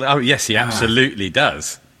does he tell? Oh, yes, he absolutely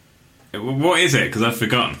does. What is it? Because I've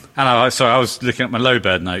forgotten. I was looking at my Low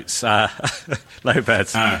Bird notes. Low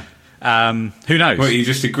Birds. Who knows? Well, you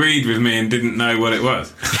just agreed with me and didn't know what it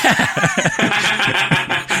was.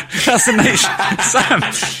 That's the nature, Sam.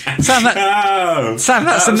 That's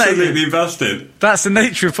absolutely busted. That's the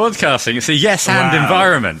nature of podcasting. It's a yes and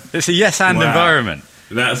environment. It's a yes and environment.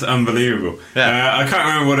 That's unbelievable. Yeah. I can't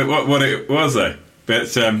remember what it was though,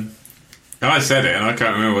 but. I said it, and I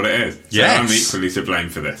can't remember what it is. So yes. I'm equally to blame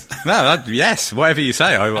for this. No, yes, whatever you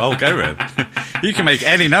say, I'll go with. You can make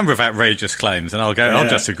any number of outrageous claims, and I'll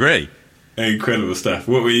just agree. Incredible stuff.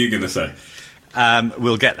 What were you going to say?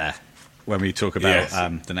 We'll get there when we talk about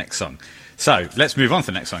the next song. So let's move on to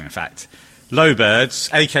the next song. In fact, Low Birds,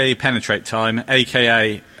 aka Penetrate Time,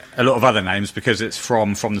 aka a lot of other names because it's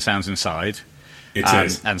from the Sounds Inside. It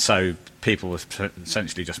is, and so people have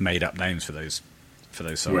essentially just made up names for those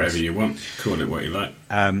songs. Whatever you want, call it what you like.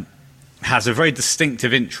 Has a very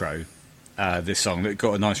distinctive intro, this song, that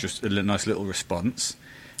got a nice little response.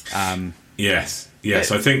 Yes.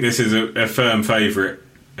 I think this is a firm favourite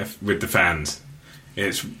with the fans.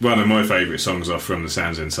 It's one of my favourite songs off From the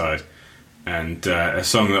Sounds Inside, and a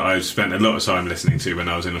song that I've spent a lot of time listening to when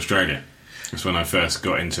I was in Australia. That's when I first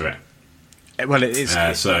got into it. Well, it is.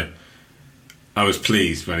 So I was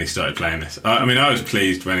pleased when he started playing this. I mean, I was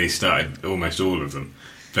pleased when he started almost all of them.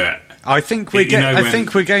 But I think we're going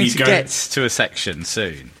to go- get to a section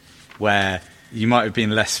soon where you might have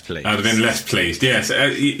been less pleased. I'd have been less pleased. Yes,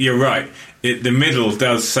 you're right. The middle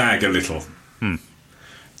does sag a little.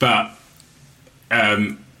 But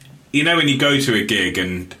you know when you go to a gig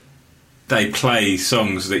and they play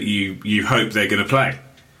songs that you hope they're going to play,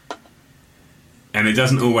 and it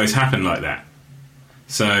doesn't always happen like that.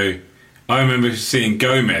 So I remember seeing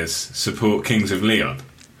Gomez support Kings of Leon,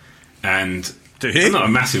 and I'm not a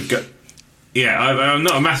massive I'm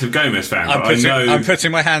not a massive Gomez fan. I'm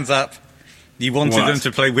putting my hands up. You wanted them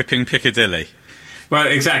to play Whipping Piccadilly. Well,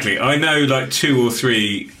 exactly. I know like 2 or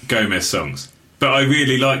 3 Gomez songs, but I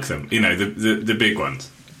really like them. You know, the big ones.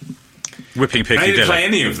 Whipping Piccadilly. They didn't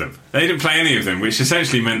play any of them. Which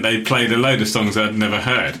essentially meant they played a load of songs I'd never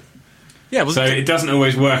heard. Yeah. Well, so it doesn't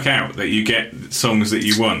always work out that you get songs that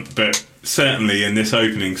you want, but certainly in this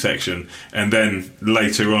opening section, and then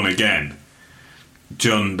later on again,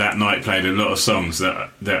 John that night played a lot of songs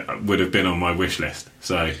that would have been on my wish list.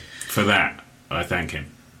 So for that, I thank him.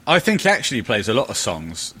 I think he actually plays a lot of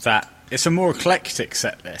songs that it's a more eclectic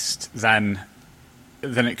set list than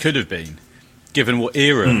it could have been, given what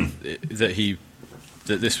era that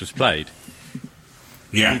this was played.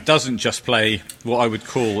 Yeah, he doesn't just play what I would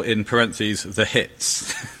call, in parentheses, the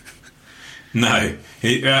hits. No,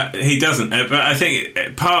 he doesn't. But I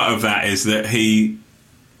think part of that is that a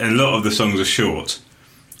lot of the songs are short,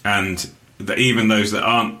 and that even those that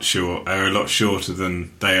aren't short are a lot shorter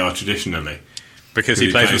than they are traditionally. Because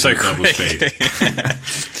he plays them so quick.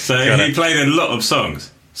 So he played a lot of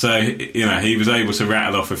songs. So, you know, he was able to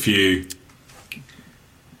rattle off a few...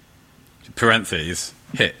 Parentheses.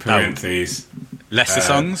 Hit. Parentheses. Lesser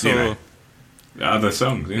songs or... Other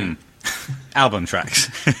songs, yeah. Album tracks.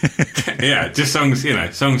 Yeah, just songs,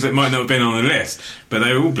 songs that might not have been on the list, but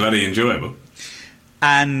they were all bloody enjoyable.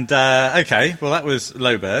 And, okay, well, that was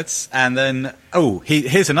Low Birds. And then,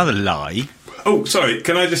 here's another lie. Oh, sorry,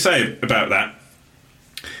 can I just say about that?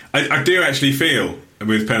 I do actually feel,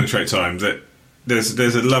 with Penetrate Time, that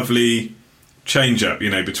there's a lovely change-up,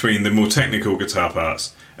 between the more technical guitar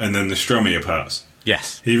parts and then the strummier parts.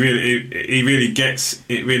 Yes. He really gets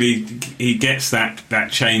it. He gets that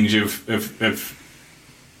change of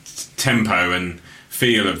tempo and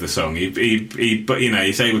feel of the song. But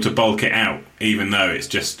he's able to bulk it out, even though it's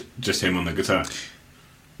just him on the guitar.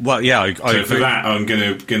 Well, yeah, I so agree. For that, I'm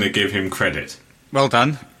gonna give him credit. Well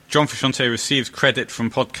done. John Frusciante receives credit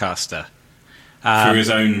from Podcaster for his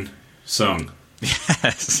own song.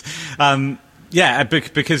 Yes. Yeah,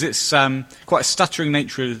 because it's quite a stuttering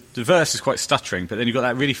nature. The verse is quite stuttering, but then you've got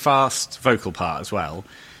that really fast vocal part as well.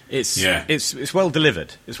 It's well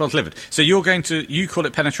delivered. It's well delivered. So you call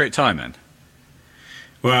it Penetrate Time then?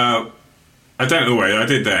 Well, I don't always. I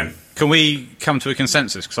did then. Can we come to a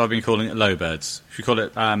consensus? Because I've been calling it Low Birds. Should we call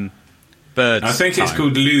it Birds? I think it's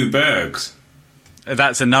called Lou Bergs.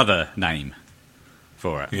 That's another name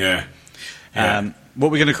for it. Yeah. What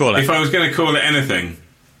are we going to call it? If I was going to call it anything,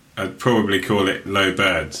 I'd probably call it Low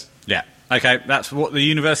Birds. Yeah. Okay, that's what the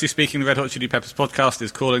University Speaking the Red Hot Chili Peppers podcast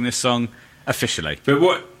is calling this song officially. But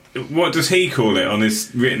what does he call it on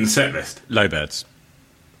his written set list? Low Birds.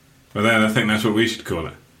 Well, then I think that's what we should call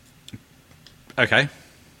it. Okay.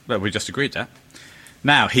 Well, we just agreed that.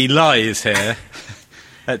 Now, he lies here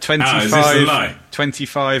at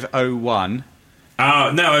 25:01.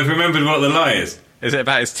 Oh, no, I've remembered what the lie is. Is it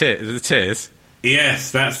about his the tears?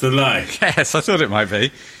 Yes, that's the lie. Yes, I thought it might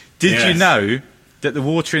be. Did you know that the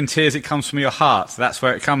water in tears, it comes from your heart? That's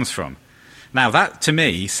where it comes from. Now, that to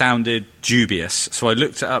me sounded dubious, so I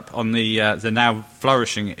looked it up on the now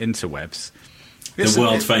flourishing interwebs. The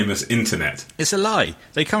world-famous internet. It's a lie.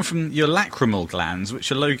 They come from your lacrimal glands,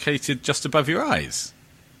 which are located just above your eyes.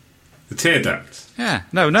 The tear ducts? Yeah.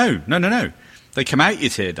 No. They come out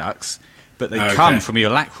your tear ducts, but they come from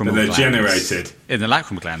your lacrimal glands. But they're generated. In the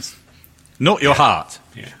lacrimal glands. Not your heart.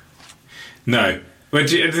 Yeah. No. But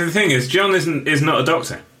the thing is, John is not a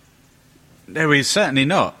doctor. No, he's certainly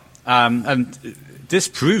not. And this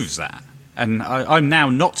proves that. And I'm now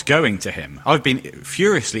not going to him. I've been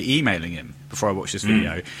furiously emailing him before I watch this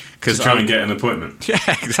video. To try and get an appointment. Yeah,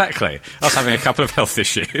 exactly. I was having a couple of health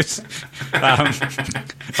issues. I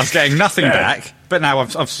was getting nothing back, but now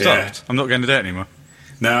I've stopped. Yeah. I'm not going to do it anymore.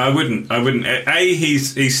 No, I wouldn't. A,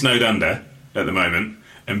 he's snowed under at the moment,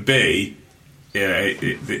 and B,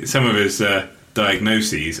 some of his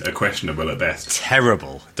diagnoses are questionable at best.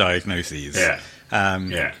 Terrible diagnoses. Yeah.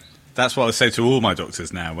 That's what I say to all my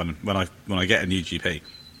doctors now when I get a new GP.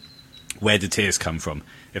 Where do tears come from?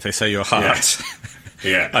 If they say your heart,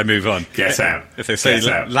 Yeah. I move on. Guess out. If they say Guess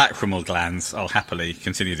out. lacrimal glands, I'll happily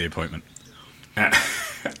continue the appointment.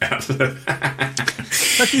 Absolutely.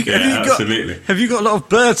 Have you got a lot of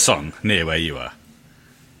birdsong near where you are?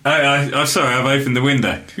 I'm sorry, I've opened the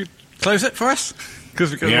window. Could you close it for us?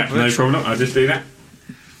 Because No problem. I'll just do that.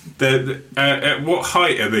 At what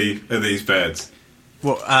height are these birds?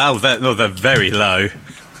 Well, they're very low.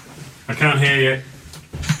 I can't hear you.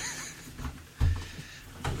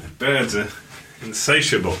 The birds are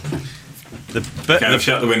insatiable. I've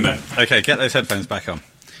shut the window. Okay, get those headphones back on.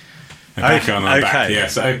 Back on, I'm back. Yeah,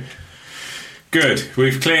 so good.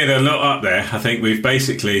 We've cleared a lot up there. I think we've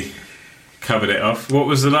basically covered it off. What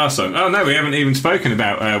was the last song? Oh no, we haven't even spoken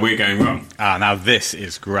about We're Going Wrong. Now this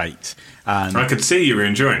is great. I could see you were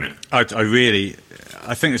enjoying it. I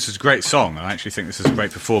think this is a great song. I actually think this is a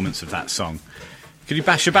great performance of that song. Could you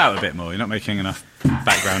bash about a bit more? You're not making enough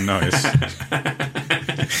background noise.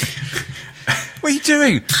 What are you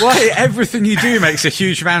doing? Why everything you do makes a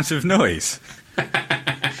huge amount of noise?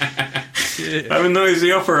 I'm a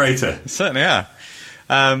noisy operator. Certainly are.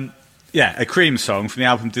 A Cream song from the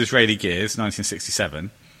album Disraeli Gears, 1967.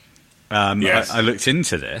 Yes. I looked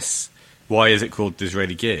into this. Why is it called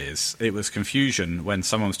Disraeli Gears? It was confusion when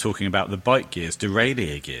someone was talking about the bike gears,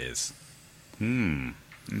 derailleur gears.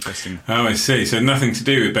 Interesting. Oh, I see. So nothing to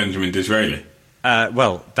do with Benjamin Disraeli.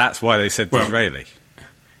 Well, that's why they said Disraeli.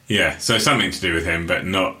 Yeah, so something to do with him, but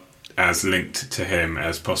not as linked to him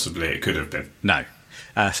as possibly it could have been. No.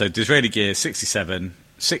 So Disraeli Gears, 67,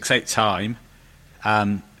 6/8 time.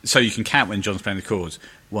 So you can count when John's playing the chords.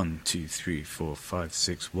 1, 2, 3, 4, 5,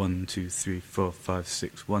 6. 1, 2, 3, 4, 5,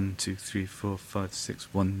 6. 1, 2, 3, 4, 5,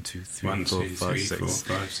 6. 1, 2, 3, 4, 5, 6. 4,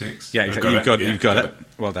 5, 6. Yeah, you've got it.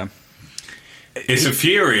 Well done. It's a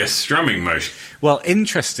furious strumming motion. Well,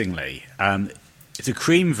 interestingly, it's a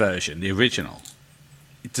Cream version, the original.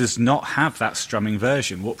 It does not have that strumming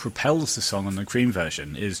version. What propels the song on the Cream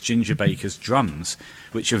version is Ginger Baker's drums,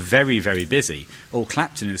 which are very, very busy. All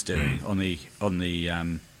Clapton is doing on the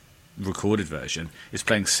recorded version is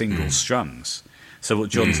playing single strums. So what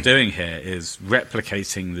John's doing here is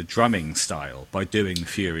replicating the drumming style by doing the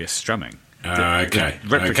furious strumming.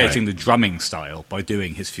 Replicating the drumming style by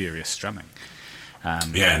doing his furious strumming.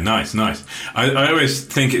 Nice. I always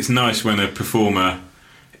think it's nice when a performer...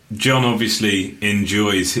 John obviously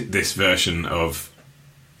enjoys this version of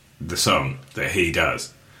the song that he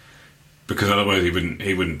does, because otherwise he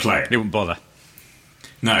wouldn't play it. He wouldn't bother.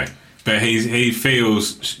 No, but he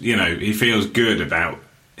feels good about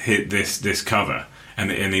this cover,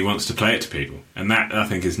 and he wants to play it to people, and that I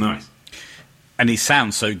think is nice. And he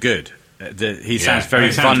sounds so good. He sounds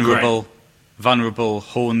very vulnerable,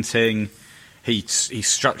 haunting. He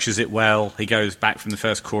structures it well. He goes back from the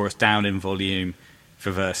first chorus down in volume for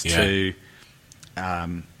verse 2.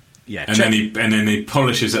 And then he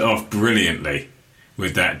polishes it off brilliantly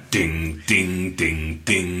with that ding, ding, ding,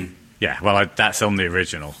 ding. Yeah, well, that's on the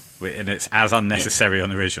original, and it's as unnecessary on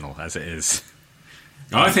the original as it is.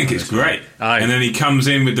 I think it's great. And then he comes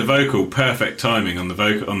in with the vocal, perfect timing on the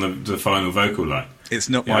vocal, on the final vocal line. It's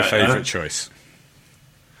not my favourite choice.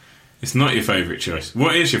 It's not your favourite choice.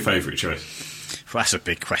 What is your favourite choice? Well, that's a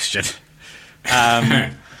big question.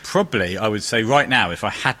 Probably, I would say right now, if I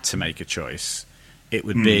had to make a choice, it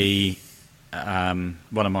would be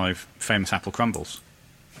one of my famous apple crumbles.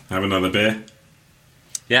 Have another beer?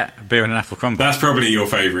 Yeah, a beer and an apple crumble. That's probably your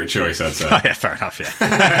favourite choice, I'd say. Oh, yeah, fair enough, yeah.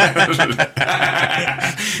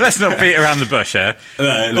 Let's not beat around the bush here.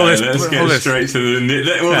 Let's get straight to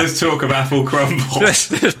this talk of apple crumble. There's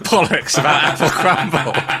bollocks about apple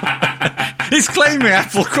crumble. He's claiming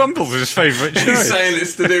apple crumble is his favourite choice. He's saying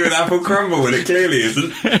it's to do with apple crumble when it clearly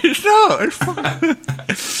isn't. It's not. It's fine.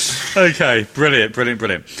 Okay, brilliant.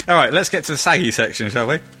 All right, let's get to the saggy section, shall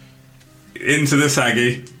we? Into the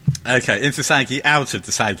saggy. Okay, into saggy, out of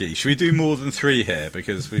the saggy. Should we do more than 3 here?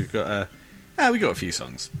 Because we've got a few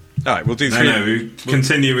songs. All right, we'll do 3. No, we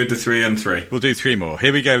continue with the 3 and 3. We'll do 3 more.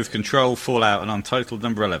 Here we go with Control, Fallout, and Untitled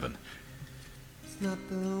number 11. It's not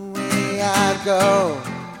the way I go.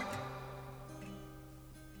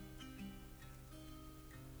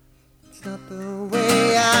 It's not the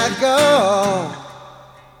way I go.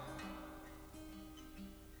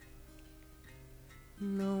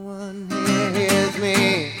 No one here hears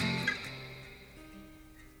me.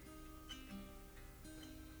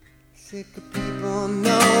 Sick of people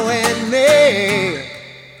knowing me.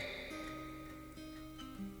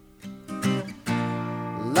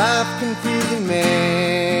 life confusing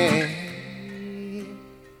me.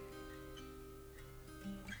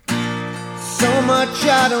 So much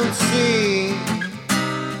I don't see,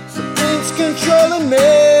 something's controlling me.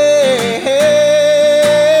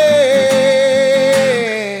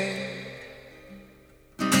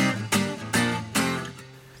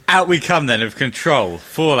 Out we come then of Control,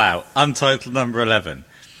 Fallout, Untitled number 11.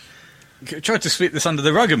 Tried to sweep this under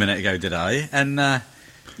the rug a minute ago, did I? And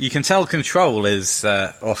you can tell Control is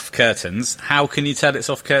off curtains. How can you tell it's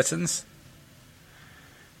off curtains?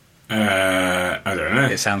 I don't know.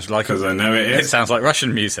 It sounds like... Because I know it is. It sounds like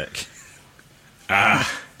Russian music. Yeah,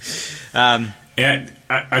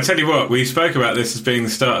 I tell you what, we spoke about this as being the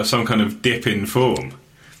start of some kind of dip in form.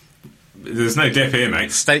 There's no dip here,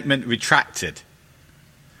 mate. Statement retracted.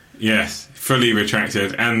 Yes, fully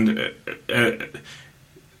retracted and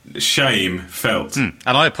shame felt. And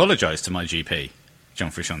I apologise to my GP,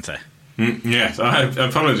 John Frusciante. Yes, I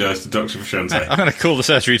apologise to Dr. Frusciante. I'm going to call the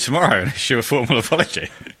surgery tomorrow and issue a formal apology.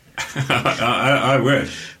 I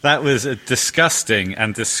would. That was a disgusting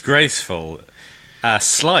and disgraceful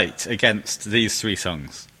slight against these three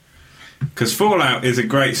songs. Because Fallout is a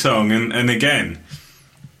great song, and again,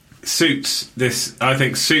 suits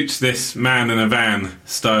this man in a van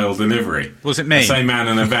style delivery. What does it mean? I say man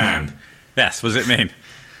in a van. Yes, what does it mean?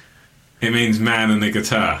 It means man and a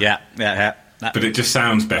guitar. Yeah. But it just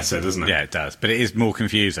sounds better, doesn't it? Yeah, it does. But it is more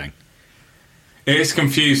confusing. It is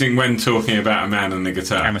confusing when talking about a man and a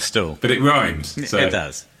guitar. And a stool. But it rhymes. So. It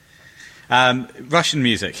does. Russian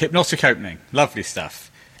music, hypnotic opening, lovely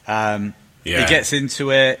stuff. It gets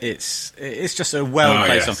into it. It's just a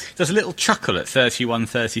well-played song. There's a little chuckle at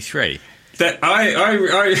 31:33. That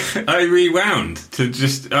I rewound to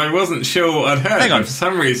just. I wasn't sure what I'd heard. Hang on. But for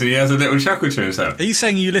some reason, he has a little chuckle to himself. Are you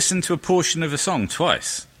saying you listened to a portion of a song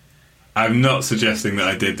twice? I'm not suggesting that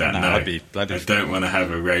I did that. No, I'd be bloody... I don't want to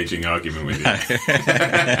have a raging argument with you.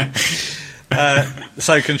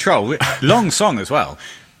 So, Control, long song as well.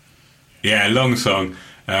 Yeah, long song,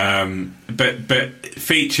 but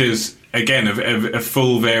features again a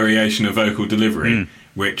full variation of vocal delivery,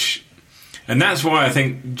 and that's why I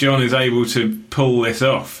think John is able to pull this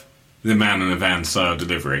off, the man in a van style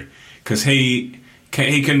delivery, because he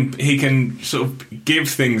can sort of give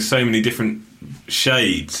things so many different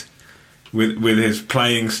shades with his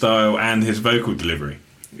playing style and his vocal delivery.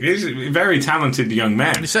 He's a very talented young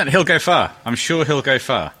man. He'll go far. I'm sure he'll go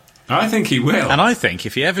far. I think he will. And I think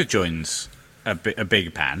if he ever joins a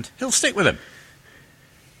big band, he'll stick with them.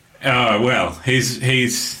 Oh, well,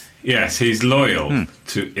 he's loyal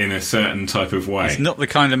to in a certain type of way. He's not the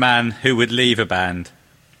kind of man who would leave a band,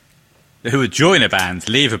 who would join a band,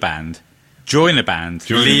 leave a band, join a band,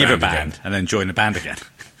 leave a band, and then join a band again.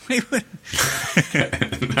 He wouldn't.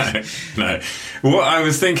 No. What I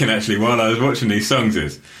was thinking, actually, while I was watching these songs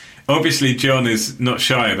is, obviously John is not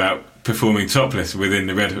shy about performing topless within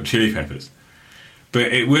the Red Hot Chili Peppers.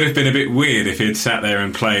 But it would have been a bit weird if he had sat there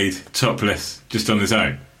and played topless just on his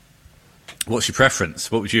own. What's your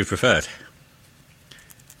preference? What would you have preferred?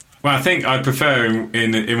 Well, I think I'd prefer him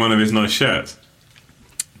in one of his nice shirts.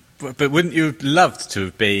 But wouldn't you have loved to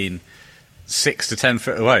have been 6 to 10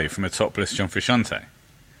 foot away from a topless John Frusciante?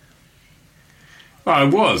 Well, I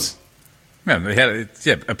was.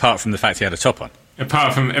 Apart from the fact he had a top on.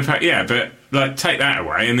 But like take that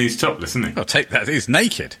away and he's topless, isn't he? Well, take that. He's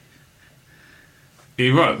naked.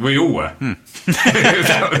 We all were.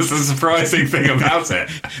 That was the surprising thing about it.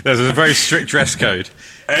 There's a very strict dress code.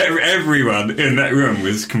 Everyone in that room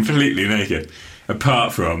was completely naked,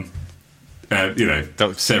 apart from,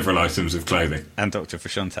 several items of clothing. And Dr.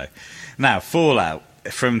 Frusciante. Now, Fallout,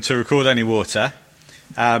 from To Record Only Water.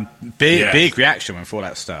 Big reaction when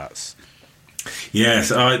Fallout starts.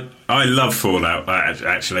 Yes, I love Fallout,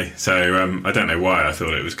 actually. So I don't know why I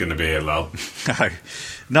thought it was going to be a lull.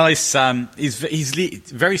 Nice. He's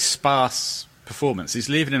very sparse performance. He's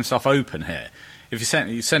leaving himself open here. If you said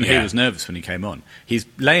he was nervous when he came on, he's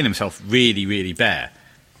laying himself really, really bare,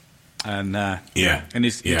 and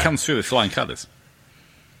he comes through with flying colours.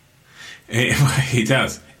 He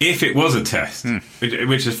does. If it was a test,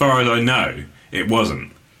 which as far as I know, it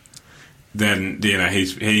wasn't, then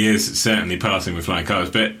he is certainly passing with flying colours.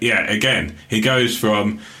 But yeah, again, he goes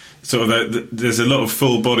from sort of there's a lot of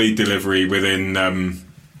full body delivery within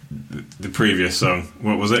the previous song.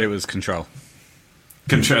 What was it? It was Control.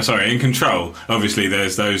 In Control, obviously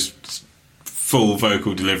there's those full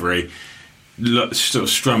vocal delivery, sort of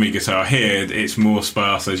strummy guitar. Here it's more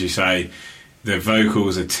sparse, as you say. The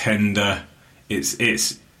vocals are tender.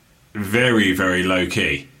 It's very, very low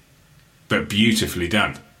key, but beautifully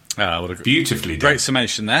done. What a beautifully done. Great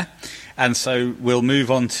summation there. And so we'll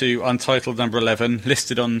move on to Untitled number 11,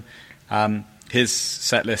 listed on his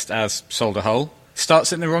set list as Solder Hole.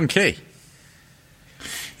 Starts in the wrong key.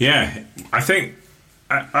 Yeah, I think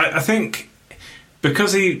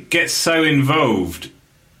because he gets so involved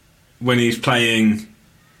when he's playing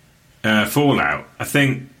Fallout, I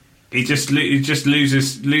think he just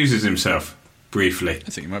loses himself briefly. I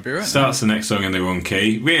think you might be right. Starts the next song in the wrong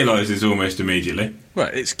key, realises almost immediately. Well,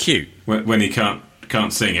 it's cute When he can't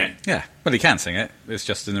sing it. Yeah, well, he can sing it. It's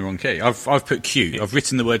just in the wrong key. I've put cute. I've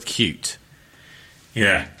written the word cute.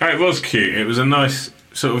 Yeah, it was cute. It was a nice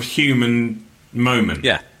sort of human moment.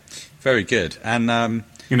 Yeah, very good. And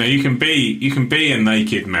you can be a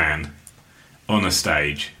naked man on a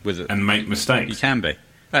stage and make mistakes. You can be,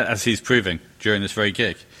 as he's proving during this very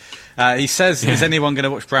gig. He says, "Is anyone going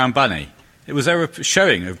to watch Brown Bunny?" Was there a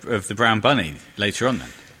showing of the Brown Bunny later on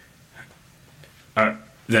then?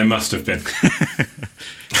 There must have been.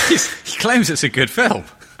 He claims it's a good film.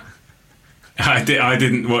 I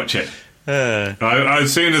didn't watch it.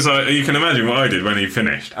 As soon as you can imagine what I did when he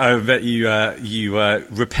finished. I bet you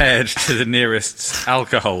repaired to the nearest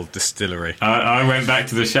alcohol distillery. I went back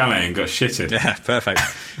to the chalet and got shitted. Yeah, perfect.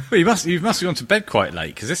 Well, you must have gone to bed quite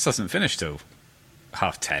late because this doesn't finish till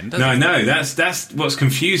 10:30. No, I know. That's what's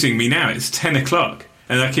confusing me now. It's 10 o'clock,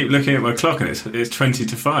 and I keep looking at my clock, and it's 20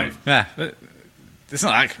 to 5. Yeah, it's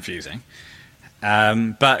not that confusing.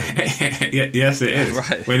 But yes, it is.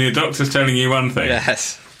 Right. When your doctor's telling you one thing,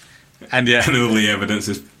 yes, and all the evidence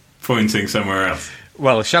is pointing somewhere else.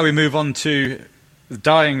 Well, shall we move on to the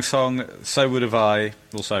Dying song? So would have I.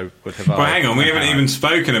 Also would have I. Well, hang on. We haven't even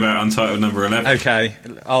spoken about Untitled number 11. Okay,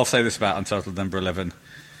 I'll say this about Untitled number 11.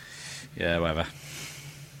 Yeah, whatever.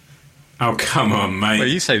 Oh, come on, mate. Well,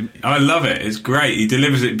 you say... I love it. It's great. He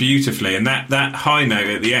delivers it beautifully, and that high note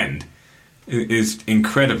at the end is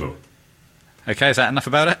incredible. Okay, is that enough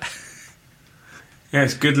about it? Yeah,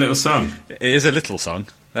 it's a good little song. It is a little song.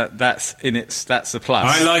 That's the plus.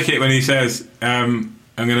 I like it when he says, I'm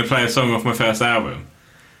going to play a song off my first album,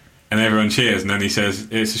 and everyone cheers, and then he says,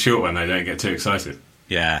 it's a short one, though, don't get too excited.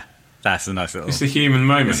 Yeah, that's a nice little... It's a human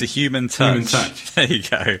moment. It's a human touch. There you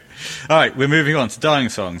go. All right, we're moving on to Dying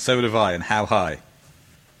Song, So Would Have I, and How High.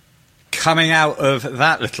 Coming out of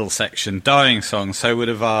that little section, Dying Song, So Would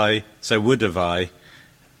Have I,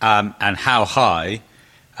 and How High.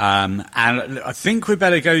 And I think we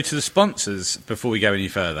better go to the sponsors before we go any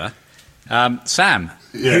further. Sam,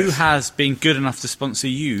 yes. Who has been good enough to sponsor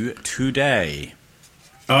you today?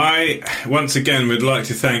 I, once again, would like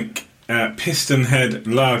to thank Piston Head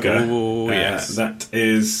Lager. Oh, yes. That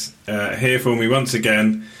is here for me once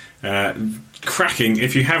again. Cracking.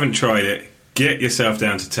 If you haven't tried it, get yourself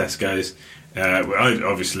down to Tesco's. I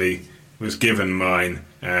obviously was given mine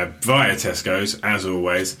via Tesco's, as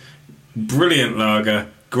always. Brilliant lager,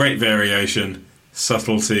 great variation,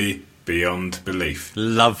 subtlety beyond belief.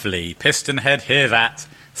 Lovely. Piston Head, hear that.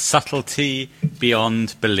 Subtlety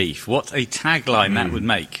beyond belief. What a tagline that would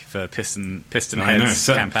make for Piston Head's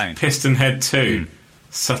campaign. Piston Head 2,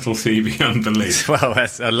 subtlety beyond belief. Well,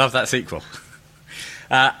 I love that sequel.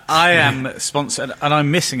 I am sponsored, and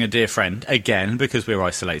I'm missing a dear friend again because we're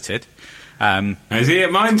isolated. Is he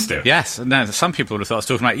at mine still? Yes. No, some people would have thought I was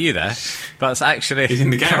talking about you there, but it's actually he's in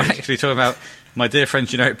the garage. I'm actually talking about my dear friend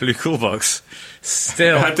Generic Blue Cool Box.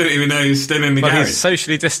 Still, I didn't even know he's still in the garage. He's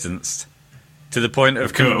socially distanced to the point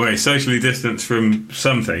of socially distanced from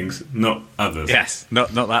some things, not others. Yes,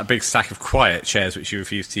 not that big stack of quiet chairs which you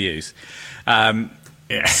refuse to use.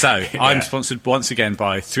 Yeah. So I'm sponsored once again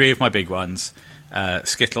by 3 of my big ones: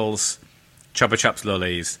 Skittles, Chubba Chups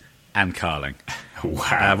Lollies, and Carling.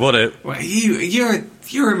 Wow!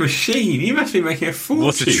 You're a machine. You must be making a fortune.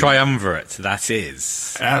 What a triumvirate that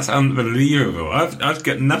is! That's unbelievable. I've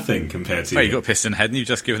got nothing compared to you. Well, you got Piston Head, and you've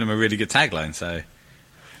just given him a really good tagline. So,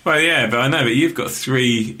 well, yeah, but I know. But you've got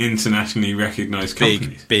 3 internationally recognised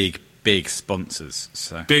companies, big sponsors,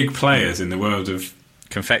 so big players in the world of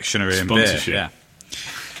confectionery and beer. Yeah.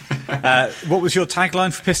 What was your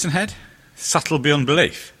tagline for Piston Head? Subtle beyond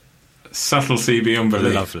belief. Subtlety beyond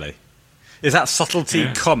belief. Lovely. Is that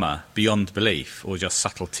subtlety, comma, beyond belief, or just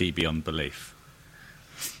subtlety beyond belief?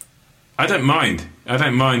 I don't mind. I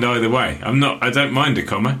don't mind either way. I don't mind a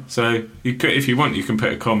comma. So you could, if you want, you can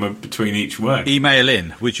put a comma between each word. Email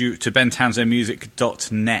in. Would you to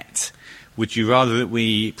bentownsendmusic.net? Would you rather that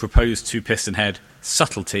we propose to Piston Head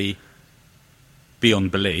subtlety beyond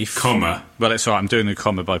belief, comma? Well, it's all right. I'm doing the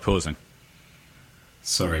comma by pausing.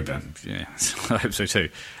 Sorry, Ben. Yeah, I hope so too.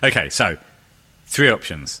 Okay, so 3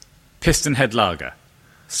 options. Piston Head Lager,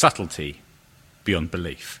 subtlety beyond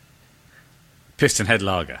belief. Piston Head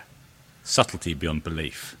Lager, subtlety beyond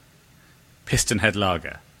belief. Piston Head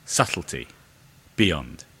Lager, subtlety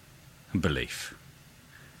beyond belief.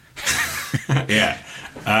 Yeah.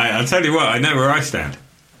 I'll tell you what, I know where I stand.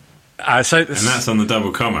 And that's on the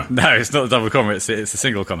double comma. No, it's not a double comma, it's a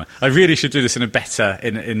single comma. I really should do this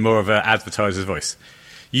in more of an advertiser's voice.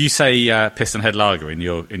 You say Piston Head Lager in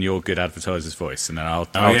your good advertiser's voice, and then I'll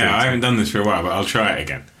do it. I haven't done this for a while, but I'll try it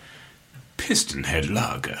again. Piston Head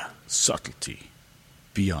Lager. Subtlety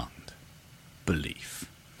beyond belief.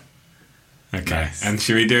 Okay. Nice. And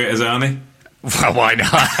should we do it as Arnie? Well, why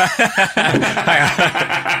not?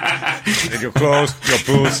 In your clothes, your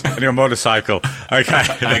boots, and your motorcycle. Okay.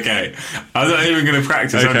 Okay. I'm not even going to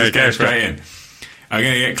practice. I'm just going straight in. I'm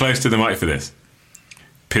going to get close to the mic for this.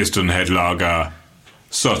 Piston Head Lager.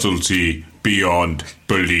 Subtlety beyond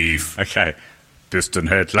belief. Okay. Piston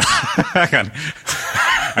Head Lager. Hang on.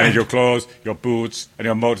 And your clothes, your boots, and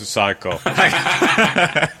your motorcycle.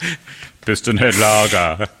 Piston Head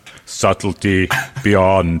Lager. Subtlety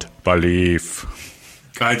beyond belief.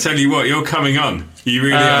 I tell you what, you're coming on. You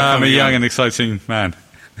really are I'm a coming young on. and exciting man.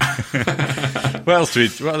 What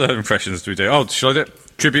other impressions do we do? Oh, should I do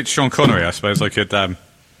tribute to Sean Connery? I suppose I could. Is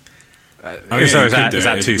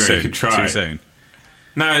that too soon? Too soon?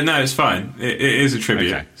 No, it's fine. It is a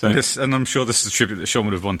tribute. Okay. So. And I'm sure this is a tribute that Sean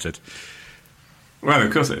would have wanted. Well, of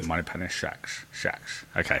course it is. Money Penny Shacks.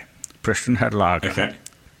 Okay. Piston Head Lager. Okay.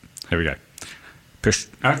 Here we go.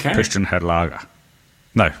 Okay. Piston Head Lager.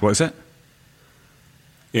 No, what is it?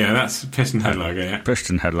 Yeah, that's Piston Head Lager, yeah.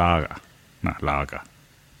 Piston Head Lager. No, Lager.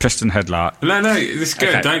 Piston Head Lager. No, this is good.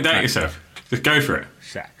 Okay. Don't doubt yourself. Just go for it.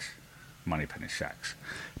 Shacks. Money Penny Shacks.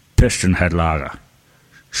 Piston Head Lager.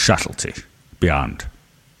 Subtlety beyond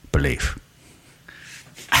belief.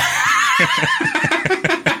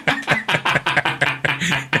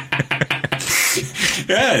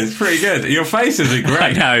 Yeah, it's pretty good. Your faces are great.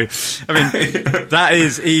 I know. I mean, that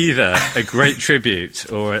is either a great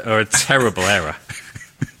tribute or a terrible error.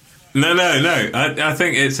 No. I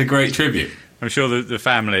think it's a great tribute. I'm sure the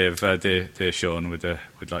family of dear Sean would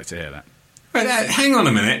like to hear that. But hang on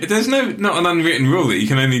a minute. There's not an unwritten rule that you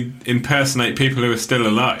can only impersonate people who are still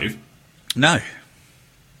alive. No,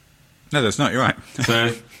 there's not. You're right.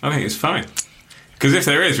 So I think it's fine. Because if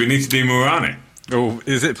there is, we need to do more on it. Oh,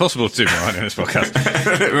 is it possible to do more in this podcast?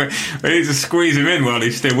 We need to squeeze him in while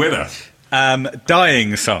he's still with us.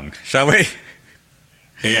 Dying Song, shall we?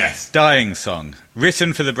 Yes. Dying Song,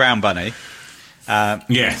 written for the Brown Bunny.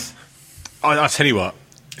 Yes. I'll tell you what,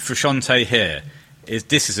 Frusciante here,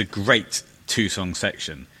 this is a great two-song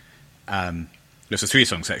section. There's a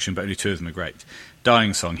three-song section, but only two of them are great.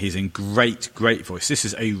 Dying Song, he's in great voice. This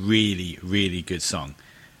is a really, really good song.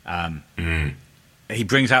 He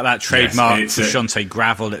brings out that trademark Frusciante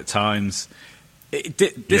gravel at times.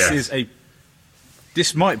 This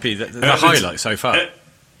might be the highlight so far.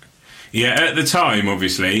 At the time,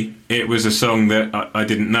 obviously, it was a song that I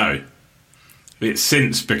didn't know. It's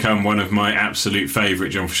since become one of my absolute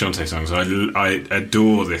favourite John Frusciante songs. I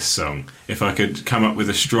adore this song. If I could come up with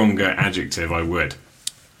a stronger adjective, I would.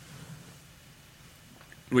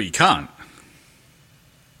 Well, you can't.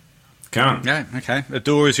 Can't. Yeah, okay.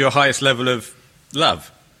 Adore is your highest level of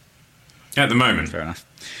love. At the moment. Fair enough.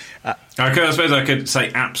 I suppose I could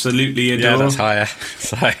say absolutely adore. Yeah, that's higher.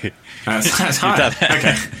 So that's higher.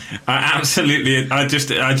 Okay. I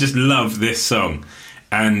just love this song.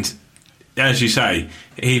 And as you say,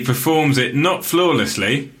 he performs it not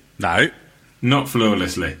flawlessly. No. Not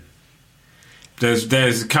flawlessly.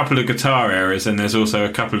 There's a couple of guitar errors and there's also a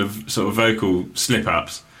couple of sort of vocal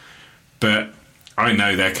slip-ups. But I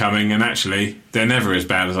know they're coming, and actually, they're never as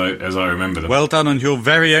bad as I remember them. Well done on your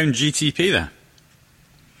very own GTP there.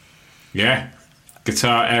 Yeah.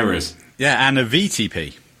 Guitar errors. Yeah, and a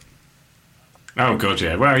VTP. Oh, God,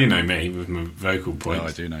 yeah. Well, you know me with my vocal points. Oh,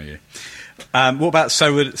 I do know you. What about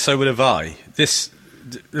So Would Have I? A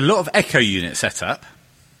lot of echo unit setup.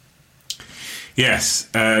 Yes,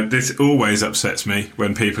 this always upsets me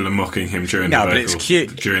when people are mocking him during the vocal. But it's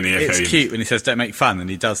cute. During the echo it's unit. Cute when he says "Don't make fun" and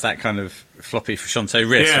he does that kind of floppy Frusciante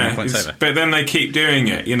wrist when he points over. But then they keep doing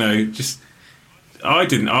it. You know, just I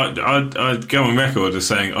didn't. I'd go on record as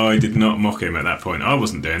saying I did not mock him at that point. I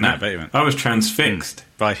wasn't doing that. No, but you weren't. I was transfixed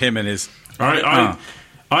by him and his. I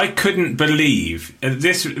couldn't believe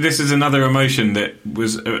this. This is another emotion that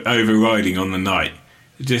was overriding on the night,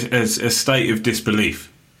 just as a state of disbelief.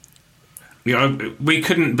 You know, we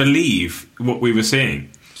couldn't believe what we were seeing.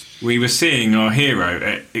 We were seeing our hero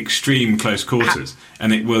at extreme close quarters,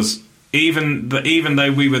 and it was even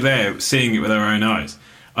though we were there seeing it with our own eyes,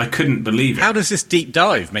 I couldn't believe it. How does this deep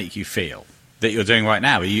dive make you feel that you're doing right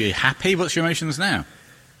now? Are you happy? What's your emotions now?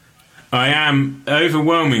 I am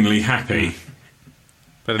overwhelmingly happy.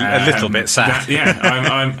 but a little bit sad.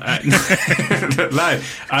 I'm no,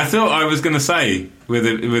 I thought I was going to say with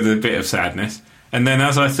a bit of sadness, and then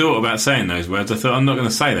as I thought about saying those words, I thought I'm not going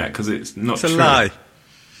to say that because it's not It's a true. lie.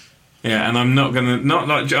 Yeah, and I'm not going to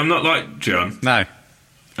I'm not like John. No,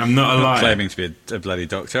 I'm not a not liar. claiming to be a bloody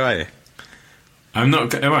doctor, are you? I'm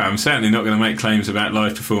not. Well, I'm certainly not going to make claims about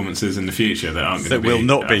live performances in the future that aren't going That to be will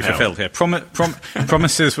not be upheld. fulfilled. Yeah,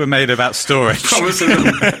 promises were made about storage. Promises,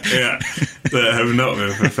 that have not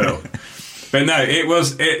been fulfilled. But no, it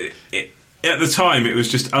was. It at the time, it was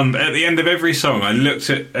just at the end of every song. I looked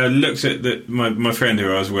at my friend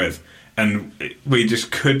who I was with, and we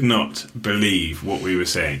just could not believe what we were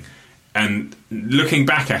seeing. And looking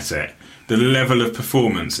back at it, the level of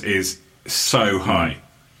performance is so high.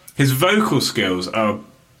 His vocal skills are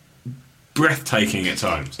breathtaking at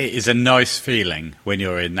times. It is a nice feeling when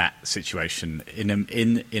you're in that situation,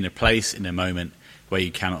 in a place, in a moment where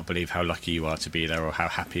you cannot believe how lucky you are to be there or how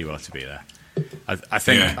happy you are to be there. I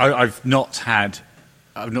think Yeah. I've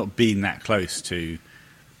not been that close to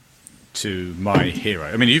my hero.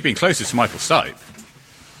 I mean, you've been closer to Michael Stipe.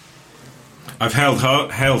 I've held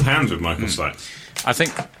hands with Michael Stipe. I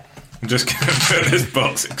think I'm just going to put this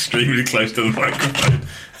box extremely close to the microphone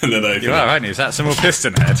and then open you are, aren't you? Is that some more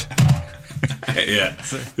piston head? it. Yeah,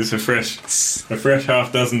 it's a fresh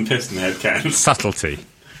half dozen piston head cans. Subtlety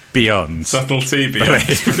beyond. Subtlety beyond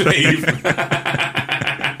belief.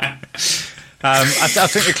 I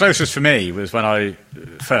think the closest for me was when I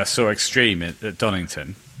first saw Extreme at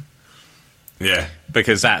Donington, Yeah,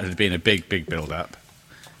 because that had been a big build-up.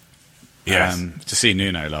 yes, To see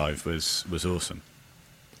Nuno live was awesome.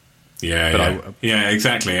 yeah, but yeah,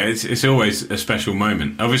 exactly. It's always a special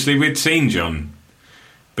moment. Obviously, we'd seen John,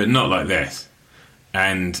 but not like this,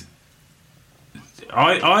 and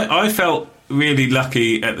I felt really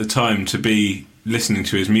lucky at the time to be listening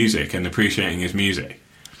to his music and appreciating his music.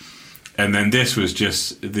 And then this was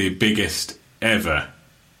just the biggest ever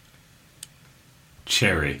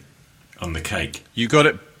cherry on the cake. You got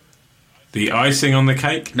it. The icing on the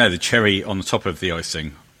cake? No, the cherry on the top of the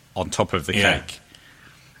icing, on top of the Yeah. cake.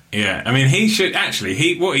 Yeah, I mean,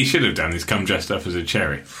 what he should have done is come dressed up as a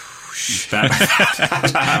cherry. That,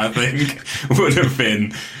 I think, would have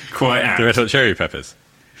been quite apt. The Red Hot Cherry Peppers.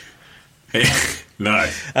 No.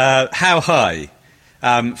 How high?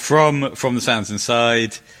 From the Sounds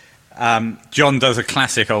Inside. John does a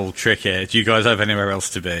classic old trick here. Do you guys have anywhere else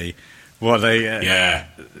to be? What they? Yeah.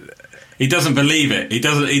 He doesn't believe it. He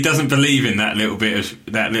doesn't believe in that little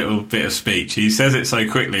bit of speech. He says it so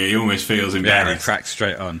quickly he almost feels Yeah, he embarrassed. cracks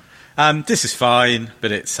straight on. This is fine,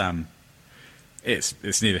 but it's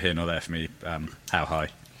neither here nor there for me. How high?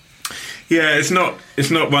 Yeah, it's not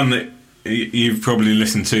one that you've probably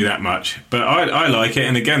listened to that much, but I like it.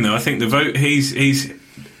 And again, though, I think he's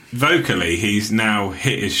vocally he's now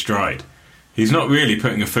hit his stride. He's not really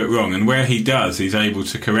putting a foot wrong, and where he does, he's able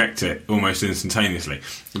to correct it almost instantaneously.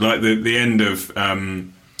 Like the end of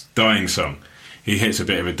Dying Song, he hits a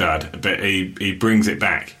bit of a dud, but he brings it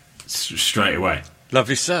back straight away.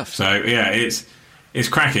 Lovely stuff. So yeah, it's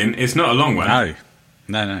cracking. It's not a long one.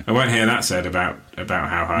 No. I won't hear that said about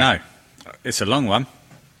how high. No, it's a long one.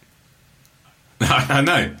 I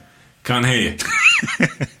know. Can't hear you.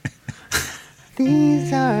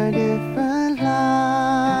 These are different lives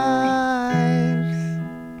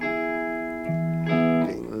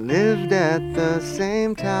being lived at the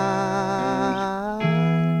same time.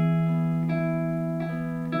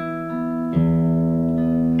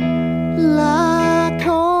 Like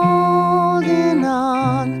holding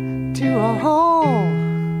on to a hole,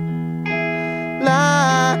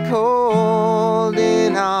 like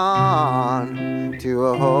holding on to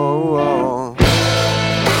a hole.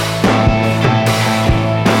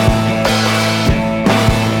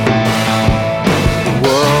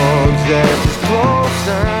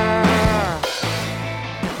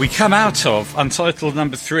 We come out of Untitled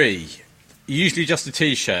number 3, usually just a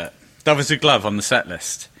T-shirt. That was a glove on the set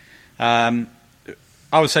list. I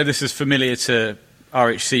would say this is familiar to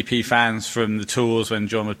RHCP fans from the tours when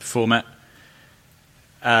John would perform it.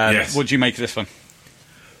 Yes. What do you make of this one?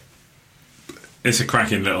 It's a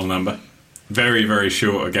cracking little number. Very, very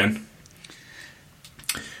short again.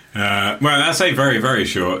 Well, I say very, very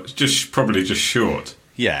short. Probably just short.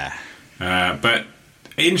 Yeah. But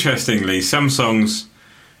interestingly, some songs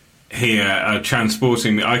here are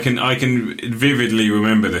transporting me. I can vividly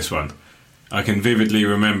remember this one. I can vividly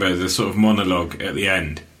remember the sort of monologue at the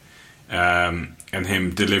end, and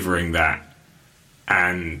him delivering that.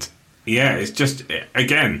 And yeah, it's just,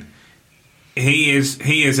 again, he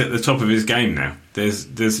is at the top of his game now.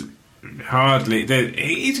 There's hardly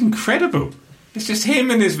he's incredible. It's just him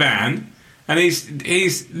in his van, and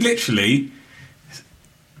he's literally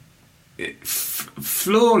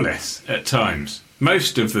flawless at times,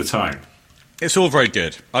 most of the time. It's all very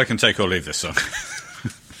good. I can take or leave this song.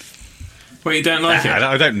 Well, you don't like it?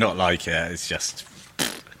 I don't not like it. It's just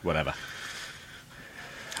whatever.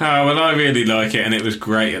 Oh, well, I really like it, and it was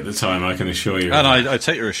great at the time, I can assure you. And I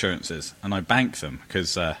take your assurances, and I bank them,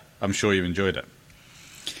 because I'm sure you enjoyed it.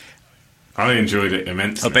 I enjoyed it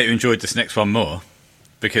immensely. I bet you enjoyed this next one more,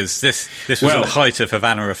 because this was at the height of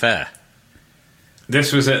Havana Affair.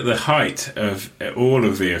 This was at the height of all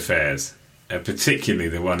of the affairs, particularly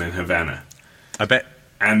the one in Havana. I bet.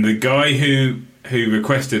 And the guy who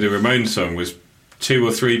requested a Ramones song was 2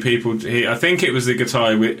 or 3 people. I think it was the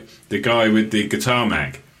guy with the guitar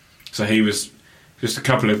mag. So he was just a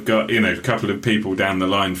couple of people down the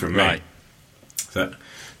line from me. Right.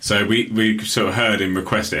 So we sort of heard him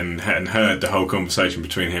request it and heard the whole conversation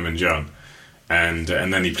between him and John, and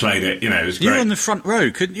then he played it. It was great. You were on the front row.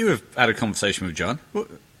 Couldn't you have had a conversation with John? What?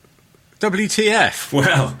 WTF?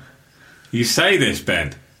 Well, you say this,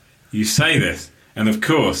 Ben. You say this, and of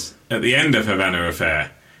course, at the end of Havana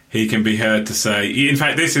Affair, he can be heard to say. In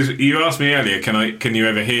fact, you asked me earlier. Can you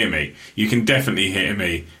ever hear me? You can definitely hear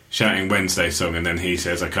me shouting Wednesday song, and then he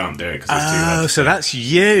says, "I can't do it because it's too hard to so sing." that's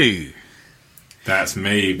you. That's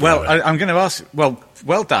me. Brother. Well, I'm going to ask.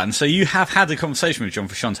 Well done. So you have had a conversation with John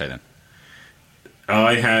Frusciante then?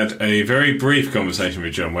 I had a very brief conversation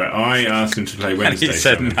with John where I asked him to play Wednesday and he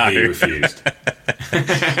said song, no. and he refused.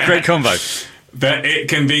 Great combo. But it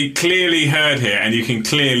can be clearly heard here, and you can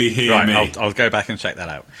clearly hear me. I'll go back and check that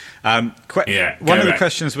out. Yeah, one of the back.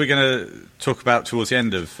 questions we're going to talk about towards the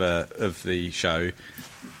end of the show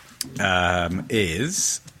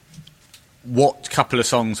is, what couple of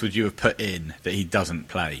songs would you have put in that he doesn't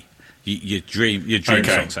play? Your dream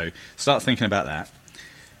song. So start thinking about that.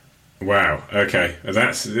 Wow. Okay,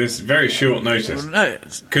 this very short notice. No,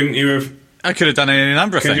 Couldn't you have? I could have done any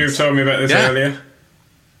number of Could things. you have told me about this earlier?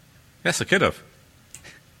 Yes, I could have.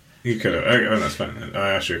 You could have. Oh, that's fine.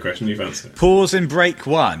 I asked you a question. You've answered. Pause in break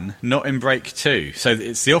 1, not in break 2. So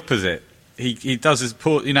it's the opposite. He does his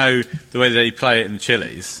pause. The way that he play it in the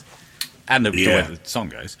Chili's, and the way the song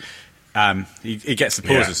goes. He gets the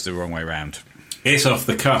pauses the wrong way round. It's off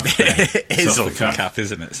the cuff. It is off the cuff,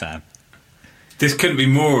 isn't it, Sam? This couldn't be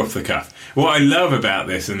more off the cuff. What I love about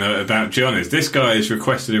this and about John is this guy has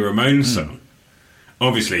requested a Ramones song.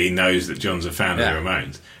 Obviously, he knows that John's a fan of the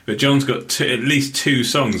Ramones, but John's got at least 2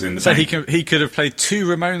 songs in the bank. So he could have played 2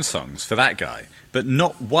 Ramones songs for that guy, but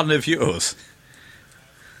not one of yours.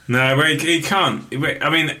 No, but he can't. I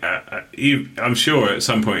mean, I'm sure at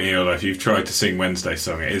some point in your life you've tried to sing Wednesday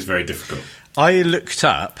song. It is very difficult. I looked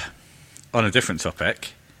up, on a different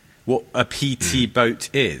topic, what a PT boat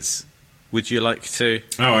is. Would you like to...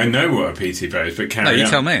 Oh, I know what a PT boat is, but carry on. No, you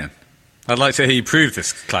tell me. I'd like to hear you prove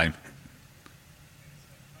this claim.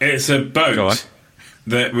 It's a boat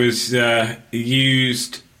that was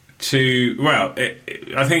used to... Well,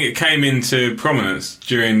 I think it came into prominence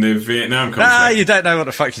during the Vietnam conflict. You don't know what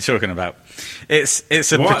the fuck you're talking about.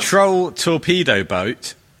 It's a patrol torpedo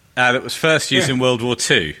boat that was first used in World War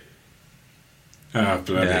II. Oh,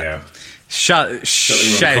 bloody hell. Shamed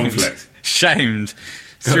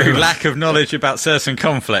through lack of knowledge about certain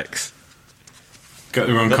conflicts. Got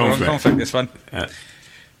the wrong conflict. This one. It's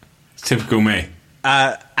typical me.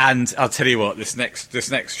 And I'll tell you what, this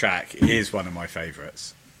next track is one of my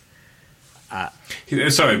favourites.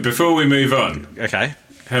 Sorry, before we move on. Okay.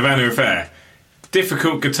 Havana Affair.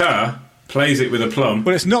 Difficult guitar, plays it with aplomb.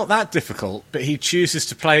 Well, it's not that difficult, but he chooses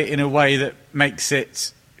to play it in a way that makes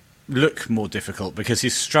it look more difficult because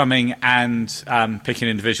he's strumming and picking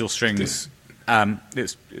individual strings.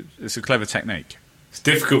 It's a clever technique. It's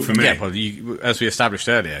difficult for me. Yeah, well, as we established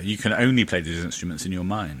earlier, you can only play these instruments in your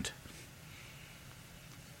mind.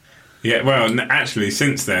 Yeah, well, actually,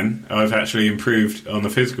 since then, I've actually improved on the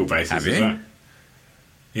physical basis. Have you? As well.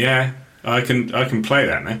 Yeah, I can play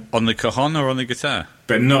that now. On the cajon or on the guitar?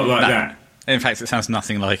 But not like that. In fact, it sounds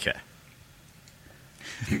nothing like it.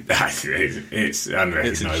 It's unrecognizable.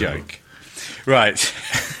 It's a joke. Right.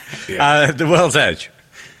 The World's Edge.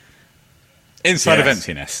 Inside of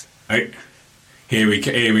Emptiness. Here we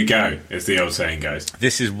go, as the old saying goes.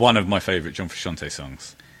 This is one of my favourite John Frusciante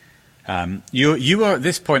songs. You are at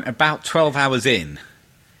this point about 12 hours in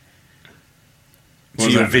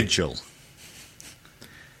to your vigil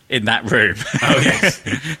in that room. Oh,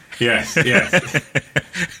 yes. yes.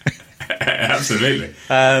 Absolutely.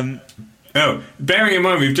 Bearing in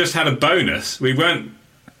mind we've just had a bonus, we weren't...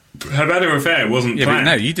 Havana Affair wasn't planned.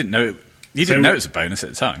 But no, you didn't know. You didn't know it was a bonus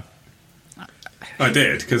at the time. I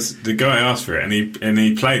did, because the guy asked for it and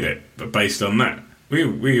he played it, but based on that.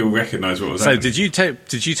 We all recognised what was So happening. did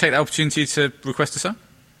you take the opportunity to request a song?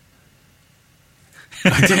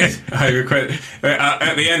 I did. I request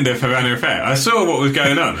at the end of Havana Affair. I saw what was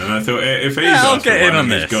going on, and I thought, if he's I'll asked get for in one on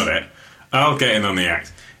and he's this. got it, I'll get in on the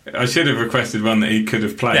act. I should have requested one that he could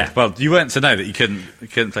have played. Yeah. Well, you weren't to know that you couldn't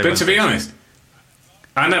play. But to be honest,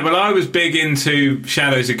 I know. Well, I was big into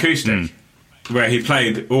Shadows acoustic, where he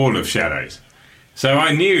played all of Shadows, so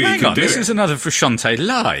I knew he hang could on, do this it. is another Frusciante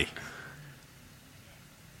lie.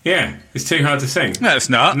 Yeah, it's too hard to sing. No, it's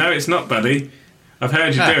not. No, it's not, buddy. I've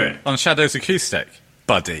heard you Ah, do it. on Shadows acoustic,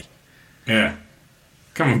 buddy. Yeah.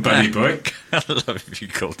 Come on, buddy boy. I love if you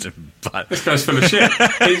called him buddy. This guy's full of shit.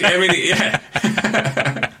 I mean, yeah.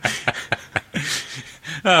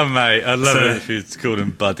 Oh mate, I love So- it if you called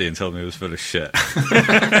him buddy and told me he was full of shit.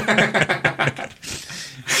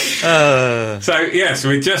 So yes,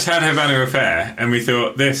 we just had Havana Affair, and we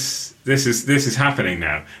thought this is happening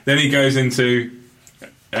now. Then he goes into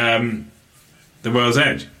The World's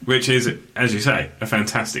Edge, which is, as you say, a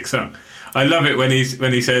fantastic song. I love it when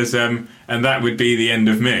he says, and that would be the end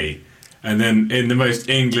of me, and then in the most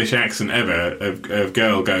English accent ever, a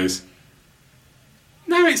girl goes,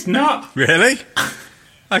 "No, it's not." Really?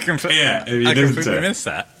 I can. Yeah, if you I listen completely to it. missed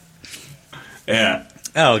that. Yeah,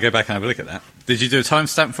 Oh, I'll go back and have a look at that. Did you do a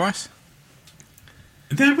timestamp for us?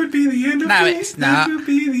 that would be the end of No, me. it's not. That would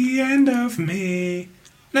be the end of me.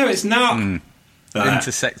 No, it's not. Like that.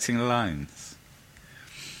 Intersecting lines.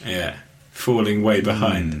 Yeah, falling way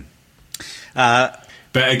behind. Uh,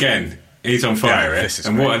 But again, he's on fire, Yeah, this is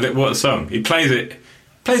and what a song! He plays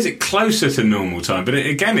it closer to normal time, but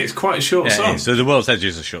again, it's quite a short yeah, song. it is. So The World's Edge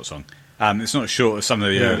is a short song. It's not as short as some of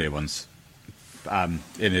the Yeah. earlier ones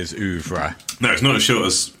in his oeuvre. No, it's not as short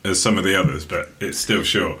as some of the others, but it's still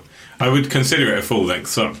short. I would consider it a full-length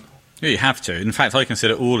song. Yeah, you have to. In fact, I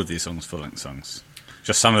consider all of these songs full-length songs.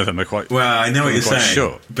 Just some of them are quite. Well, I know what you're quite saying,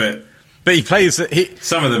 short. but But he plays.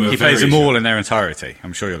 some of them are He plays very them all short. in their entirety.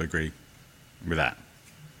 I'm sure you'll agree with that.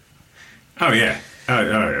 Oh yeah,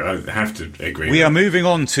 I have to agree. We are moving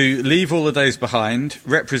on to Leave All the Days Behind,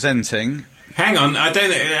 representing. Hang on,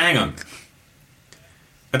 hang on.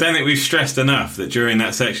 I don't think we've stressed enough that during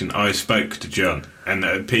that section I spoke to John, and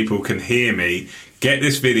that people can hear me. Get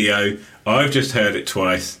this video. I've just heard it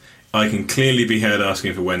twice. I can clearly be heard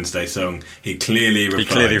asking for Wednesday song. He clearly replies.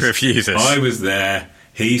 He clearly refuses. I was there.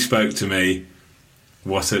 He spoke to me.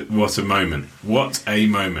 What a moment! What a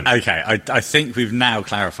moment! Okay, I think we've now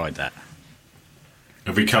clarified that.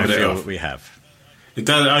 Have we I covered it feel off? that we have. It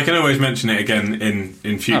does. I can always mention it again in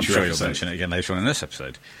future I'm sure you'll episodes. mention it again later on in this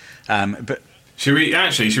episode. But Should we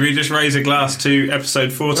just raise a glass to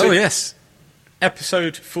episode 40? oh yes,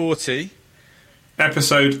 episode 40,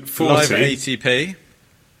 Episode 40. live at ATP.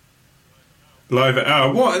 Live at,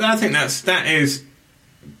 oh, what? I think that is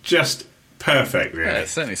just perfect, really. Yeah,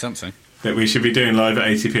 it's certainly something. That we should be doing live at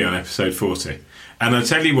ATP on episode 40. And I'll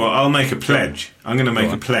tell you what, I'll make a pledge. I'm going to make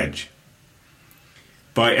Go a on. pledge.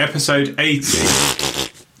 By episode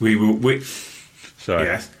 80, we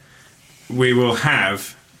Sorry. will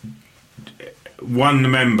have one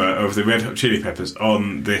member of the Red Hot Chili Peppers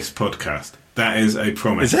on this podcast. That is a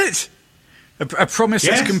promise. Is it a promise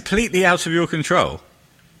Yes. that's completely out of your control?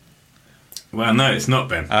 Well, no, it's not,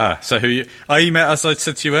 Ben. So who you? I emailed, as I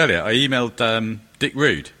said to you earlier. I emailed Dick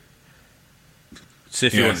Rude. See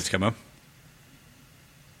if he Yes. wanted to come on.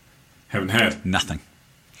 Haven't heard. Nothing.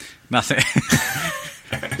 Nothing.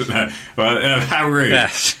 No. Well, how rude.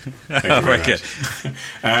 Yes. Thank you Oh, very very good. much.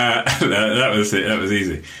 That was it. That was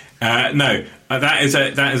easy. No, that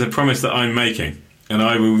is a promise that I'm making, and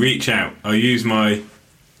I will reach out. I'll use my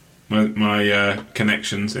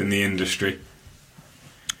connections in the industry.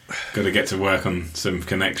 Got to get to work on some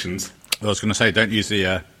connections. I was going to say, don't use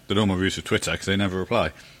the normal route of Twitter because they never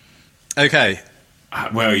reply. Okay.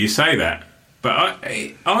 Well, you say that, but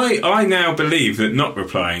I now believe that not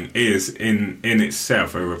replying is in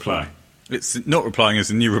itself a reply. It's not replying is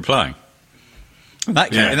the new replying. In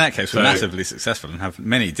that case, we're so- massively successful and have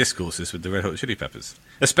many discourses with the Red Hot Chili Peppers,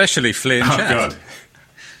 especially Flea and Oh Chaz. God.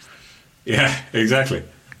 Yeah, exactly.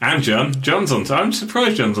 And John's on. I'm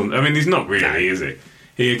surprised John's on. I mean, he's not really, is he?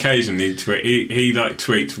 He occasionally he like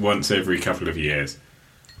tweets once every couple of years.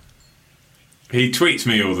 He tweets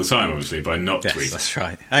me all the time, obviously, by not Yes, tweet. that's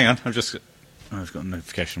right. Hang on, I've got a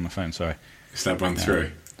notification on my phone. Sorry, Is that one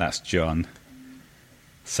through? that's John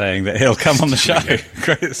saying that he'll come on the show.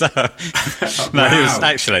 Great stuff. No, he was Wow.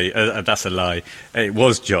 actually that's a lie. It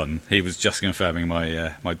was John. He was just confirming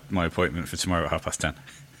my my appointment for tomorrow at 10:30.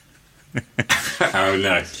 Oh,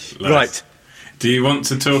 nice. Right. Do you want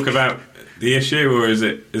to talk about the issue, or is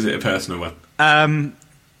it a personal one?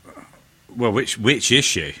 Well, which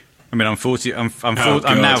issue? I mean, I'm 40. I'm Oh, now God,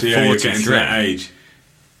 yeah, you're getting to 43. that age.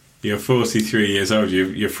 You're 43 years old.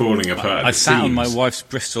 You're falling apart. at I the sat on my seams. wife's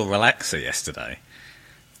Bristol relaxer yesterday.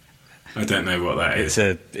 I don't know what that is.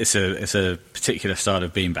 It's a particular style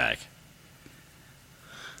of beanbag.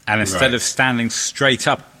 And instead Right. of standing straight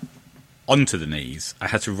up onto the knees, I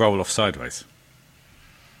had to roll off sideways.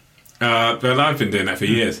 But I've been doing that for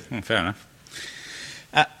years. Fair enough.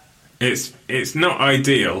 It's not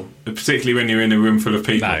ideal, particularly when you're in a room full of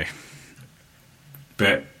people. No.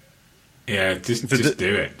 But yeah, just The-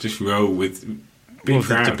 do it. Just roll with. Be Well, the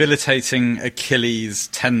proud. debilitating Achilles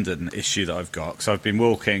tendon issue that I've got, because I've been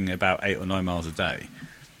walking about 8 or 9 miles a day,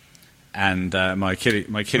 and my Achilles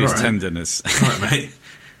All right. tendon is All right, mate.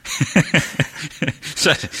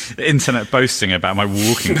 so, the internet boasting about my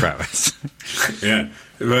walking prowess. Yeah.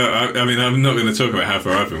 Well, I mean, I'm not going to talk about how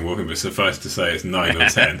far I've been walking, but suffice to say it's 9 or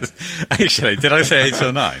 10. Actually, did I say 8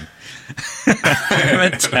 or 9? I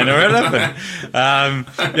meant 10 or 11.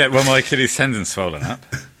 Yeah, well, my Achilles tendon's swollen up.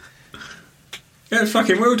 Yeah, it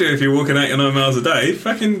fucking will do if you're walking 8 or 9 miles a day.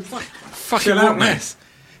 Fucking chill out, mate. mess.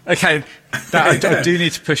 Okay, I do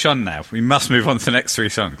need to push on now. We must move on to the next 3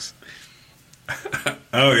 songs.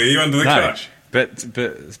 Oh, are you under the clutch? But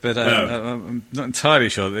No. I'm not entirely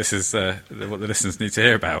sure that this is what the listeners need to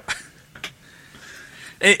hear about.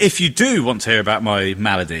 If you do want to hear about my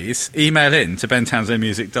maladies, email in to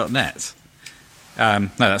bentownsendmusic.net. No,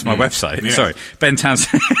 that's my website. yeah. Sorry, Ben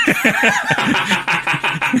Townsend.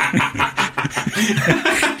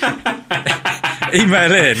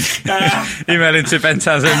 email in to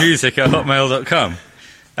bentownsendmusic@hotmail.com,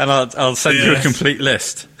 and I'll send you a Yes. complete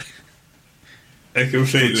list. A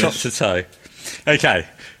complete Top list. to toe. Okay,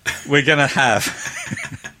 we're going to have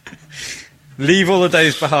Leave All the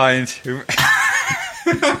Days Behind. We're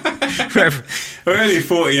only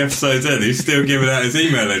 40 episodes in. He's still giving out his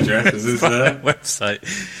email address. As his, website.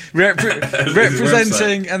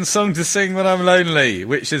 Representing and Song to Sing When I'm Lonely,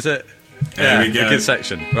 which is a we go. good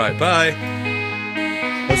section. Right, bye.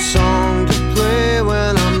 A song to play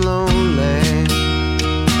when I'm lonely.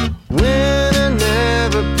 Win and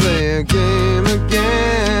never play a game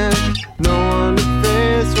again. No one to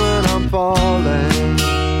face when I'm falling.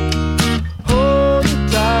 Hold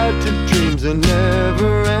tight to dreams that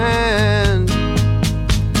never end.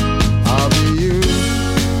 I'll be you,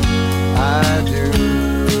 I do.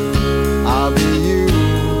 I'll be you.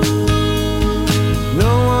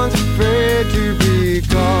 No one's afraid to be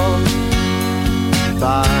called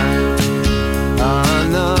by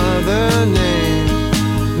another name.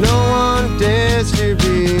 No one dares to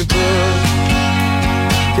be put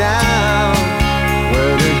down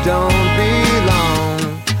where they don't belong.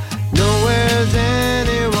 Nowhere's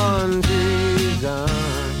anyone's reason.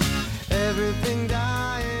 Everything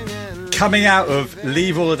dying and Coming out of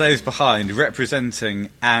Leave All the Days Behind, representing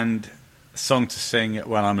and Song to Sing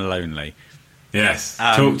When I'm Lonely. yes.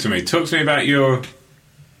 Talk to me. Talk to me about your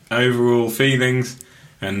overall feelings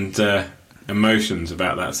and emotions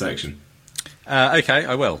about that section. Okay,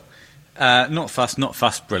 I will. Not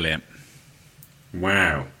fussed, brilliant.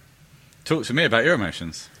 Wow. Talk to me about your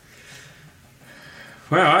emotions.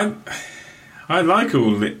 Well, I like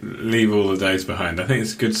Leave All the Days Behind. I think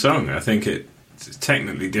it's a good song. I think it's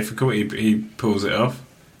technically difficult. He pulls it off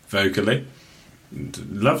vocally.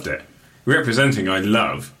 Loved it. Representing, I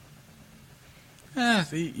love.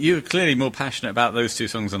 You're clearly more passionate about those 2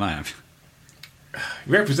 songs than I am.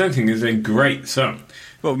 Representing is a great song.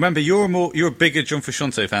 Well, remember, you're a bigger John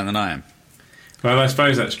Frusciante fan than I am. Well, I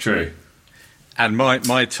suppose that's true. And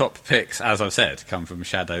my top picks, as I've said, come from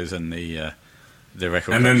Shadows and the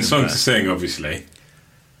record. And then collection Song to first. Sing, obviously.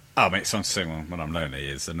 Oh, mate, Song to Sing When I'm Lonely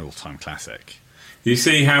is an all-time classic. You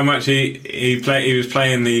see how much he was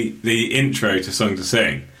playing the intro to Song to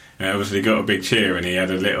Sing. And obviously got a big cheer and he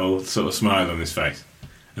had a little sort of smile on his face.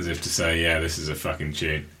 As if to say, yeah, this is a fucking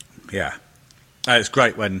tune. Yeah. It's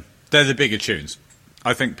great when they're the bigger tunes.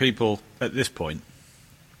 I think people, at this point,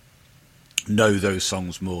 know those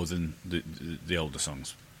songs more than the older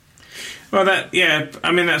songs. Well,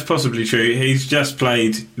 I mean, that's possibly true. He's just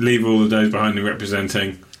played Leave All the Days Behind and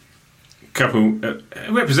Representing.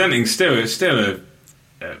 Representing still a.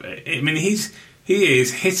 I mean, he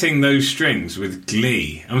is hitting those strings with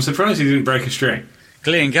glee. I'm surprised he didn't break a string.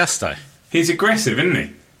 Glee and gusto. He's aggressive, isn't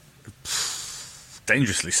he?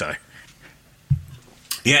 Dangerously so.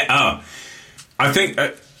 Yeah. I think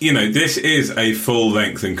this is a full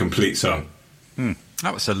length and complete song.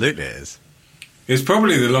 Absolutely it is. It's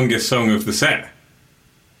probably the longest song of the set.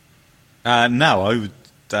 No, I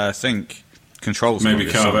would think Control's Maybe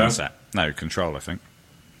the longest song on Carvel? the set. No, Control, I think.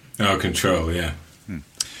 Oh, Control, yeah.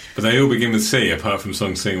 But they all begin with C, apart from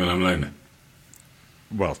Song to Sing When I'm Lonely.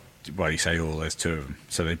 Well, Well, you say all, there's two of them,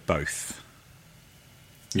 so they both.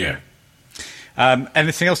 Yeah.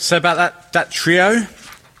 Anything else to say about that trio?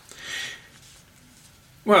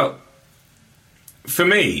 Well, for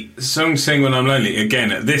me, Song Sing When I'm Lonely,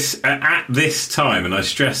 again, at this time, and I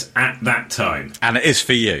stress at that time, And it is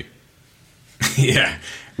for you. yeah,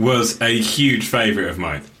 was a huge favourite of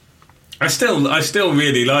mine. I still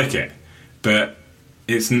really like it, but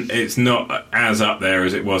it's not as up there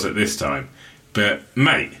as it was at this time. But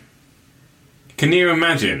mate, can you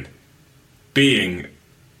imagine being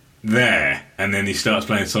there and then he starts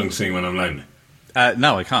playing Song Sing When I'm Lonely?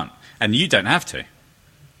 No, I can't. And you don't have to.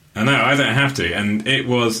 I know, I don't have to, and it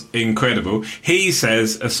was incredible. He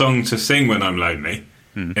says a song to sing when I'm lonely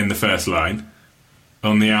in the first line.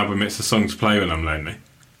 On the album, it's a song to play when I'm lonely.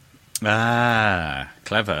 Ah,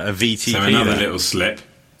 clever. A VTP. So another there. little slip.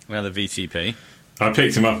 Another VTP. I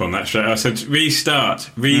picked him up on that straight. I said, restart.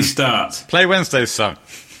 Play Wednesday's song.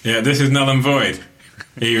 Yeah, this is null and void.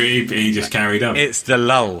 He just carried on. It's the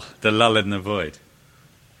lull in the void.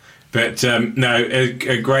 But no,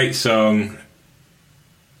 a great song.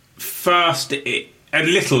 Fast, a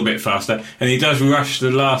little bit faster, and he does rush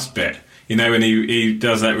the last bit. You know, when he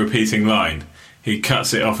does that repeating line, he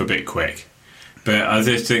cuts it off a bit quick. But I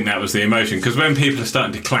just think that was the emotion, because when people are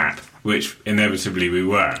starting to clap, which inevitably we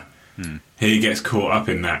were, he gets caught up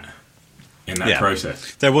in that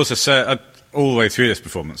process. There was all the way through this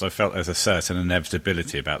performance, I felt there's a certain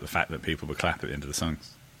inevitability about the fact that people would clap at the end of the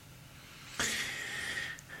songs.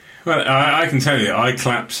 Well, I can tell you, I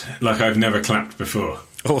clapped like I've never clapped before.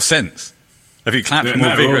 Or since. Have you clapped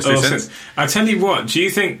more vigorously since? I tell you what, do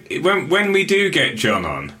you think, when we do get John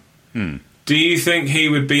on, do you think he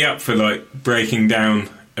would be up for, like, breaking down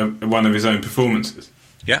one of his own performances?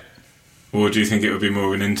 Yeah. Or do you think it would be more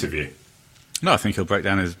of an interview? No, I think he'll break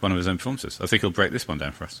down one of his own performances. I think he'll break this one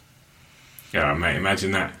down for us. Yeah, mate,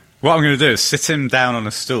 imagine that. What I'm going to do is sit him down on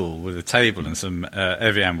a stool with a table and some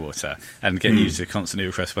Evian water and get you to constantly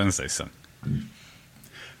request Wednesday's song.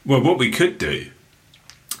 Well, what we could do,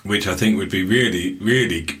 which I think would be really,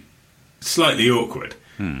 really slightly awkward,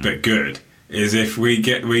 but good, is if we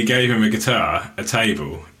gave him a guitar, a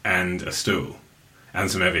table, and a stool, and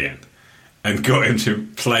some Evian, and got him to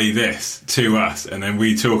play this to us, and then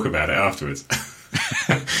we talk about it afterwards.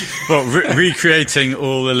 Well, recreating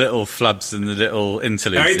all the little flubs and the little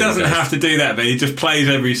interludes. No, he doesn't have to do that, but he just plays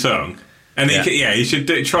every song, and he should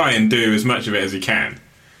try and do as much of it as he can,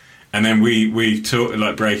 and then we talk,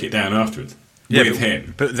 like, break it down afterwards. Yeah, with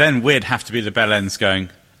him. But then we'd have to be the bell ends going,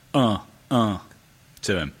 to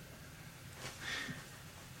him.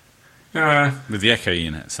 With the echo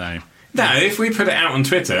unit, so... No, if we put it out on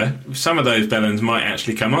Twitter, some of those bell ends might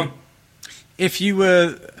actually come on. If you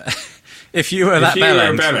were If you were a bell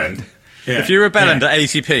end, at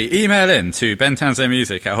ATP, email in to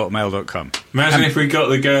bentownsendmusic@hotmail.com. Imagine if we got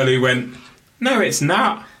the girl who went, no, it's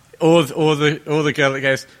not. Or the girl that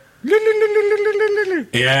goes...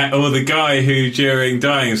 Yeah, or the guy who during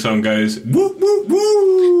Dying Song goes woo woo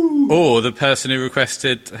woo. Or the person who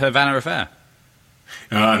requested Havana Affair.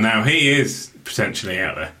 Now he is potentially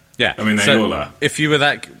out there. Yeah, I mean they all are. If you were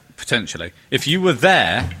that potentially, if you were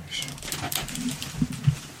there.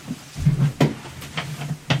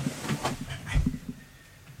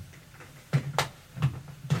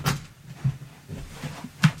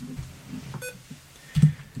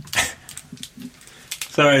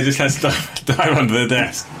 Sorry, I just had to dive under the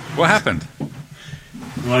desk. What happened?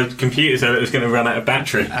 My computer said it was going to run out of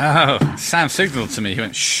battery. Oh, Sam signalled to me. He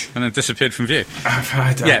went, shh, and then disappeared from view.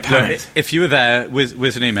 I look, if you were there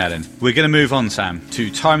with an email in, we're going to move on, Sam,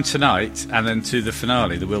 to Time Tonight and then to the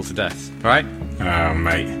finale, The Will to Death. All right? Oh,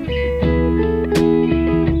 mate.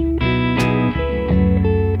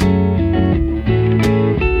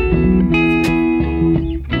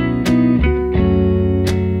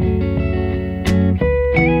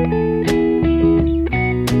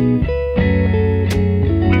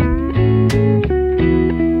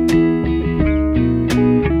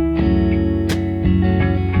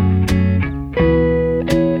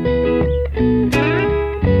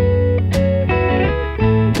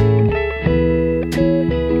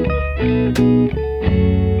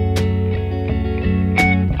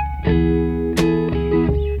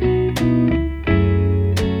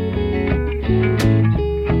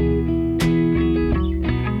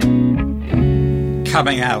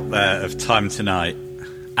 Coming out there of Time Tonight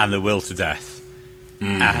and The Will to Death,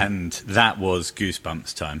 and that was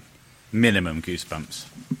goosebumps time. Minimum goosebumps.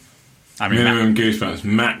 I mean, minimum goosebumps,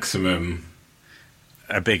 maximum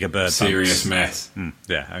a bigger bird serious bumps. Mess.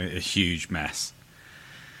 Yeah, I mean, a huge mess.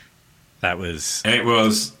 That was... It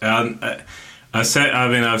was... I've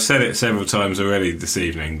said it several times already this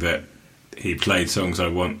evening that he played songs I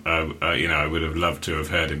would have loved to have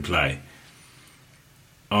heard him play.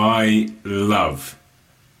 I love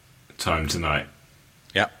Time Tonight.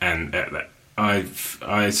 Yeah. And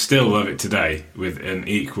I still love it today with an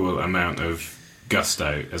equal amount of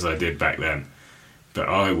gusto as I did back then. But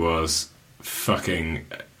I love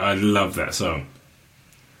that song.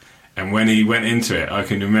 And when he went into it, I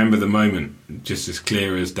can remember the moment just as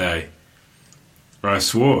clear as day. I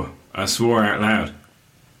swore out loud.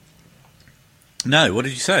 No, what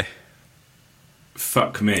did you say?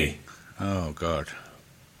 Fuck me. Oh, God.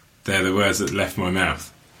 They're the words that left my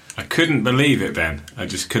mouth. I couldn't believe it, Ben. I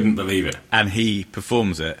just couldn't believe it. And he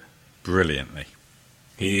performs it brilliantly.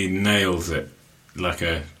 He nails it like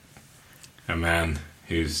a man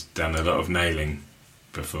who's done a lot of nailing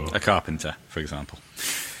before. A carpenter, for example.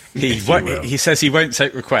 He says he won't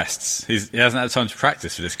take requests. He hasn't had time to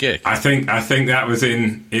practice for this gig. I think that was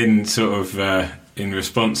in sort of in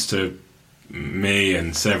response to me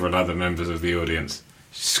and several other members of the audience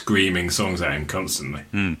screaming songs at him constantly.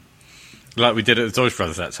 Like we did at the Dodge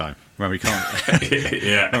Brothers that time, when we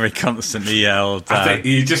yeah. when we constantly yelled. I think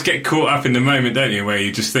you just get caught up in the moment, don't you? Where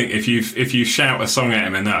you just think if you shout a song at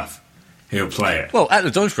him enough, he'll play it. Well, at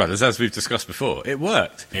the Dodge Brothers, as we've discussed before, it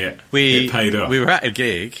worked. Yeah, it paid off. We were at a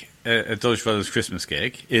gig, a Dodge Brothers Christmas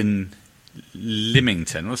gig in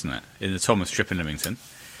Lymington, wasn't it? In the Thomas Trip in Lymington.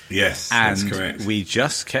 Yes, and that's correct. We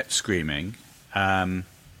just kept screaming, "I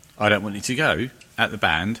don't want you to go" at the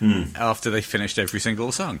band after they finished every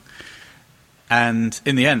single song. And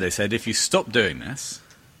in the end, they said, if you stop doing this,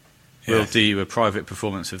 we'll do you a private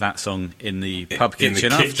performance of that song in the pub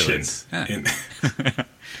kitchen afterwards. Yeah.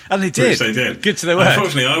 And they did. Which they did. Good to their word.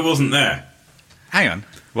 Unfortunately, I wasn't there. Hang on.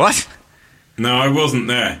 What? No, I wasn't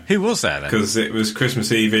there. Who was there then? Because it was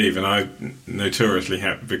Christmas Eve, and I notoriously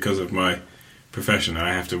have, because of my profession,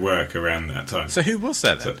 I have to work around that time. So who was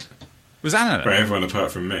there then? Was Anna there? Everyone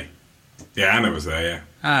apart from me. Yeah, Anna was there, yeah.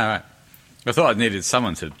 Ah, right. I thought I needed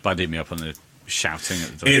someone to buddy me up on the shouting at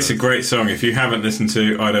the Dodge Brothers. It's a great song. If you haven't listened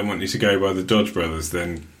to I Don't Want You to Go by the Dodge Brothers,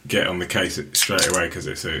 then get on the case straight away, because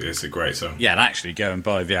it's a great song. Yeah, and actually go and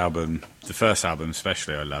buy the album. The first album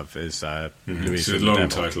especially I love is Louisa It's a and the long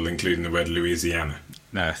Devil. title, including the word Louisiana.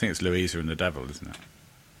 No, I think it's Louisa and the Devil, isn't it?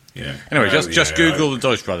 Yeah. Anyway, just Google the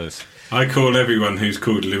Dodge Brothers. I call everyone who's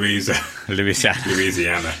called Louisa Louisiana.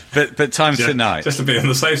 Louisiana. But Time Tonight. Just to be on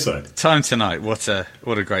the safe side. Time Tonight, what a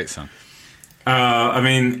great song. I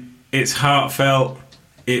mean, it's heartfelt.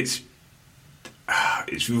 It's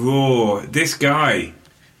raw. This guy,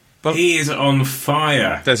 he is on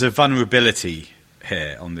fire. There's a vulnerability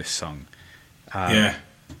here on this song. Yeah.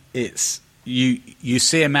 It's you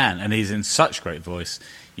see a man, and he's in such great voice.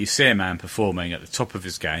 You see a man performing at the top of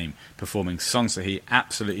his game, performing songs that he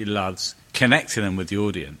absolutely loves, connecting them with the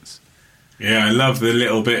audience. Yeah, I love the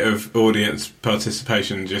little bit of audience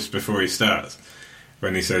participation just before he starts.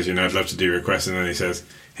 When he says, I'd love to do requests, and then he says,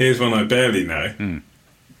 here's one I barely know.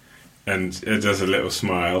 And it does a little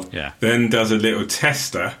smile. Yeah. Then does a little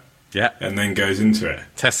tester. Yeah. And then goes into it.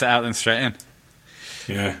 Test it out, then straight in.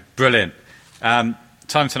 Yeah. Brilliant. Time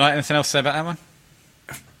Tonight, anything else to say about that one?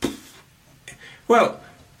 Well,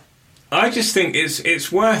 I just think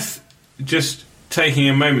it's worth just taking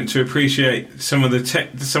a moment to appreciate some of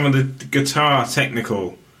the guitar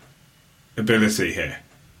technical ability here.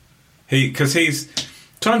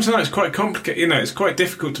 Time Tonight's quite complicated. It's quite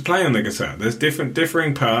difficult to play on the guitar. There's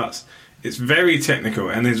differing parts. It's very technical,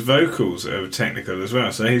 and his vocals are technical as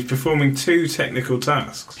well. So he's performing two technical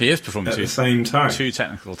tasks. He is performing at the same time. Two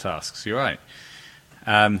technical tasks. You're right.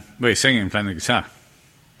 He's singing and playing the guitar.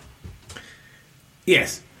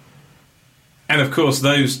 Yes. And of course,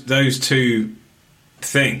 those two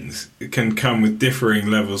things can come with differing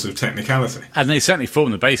levels of technicality. And they certainly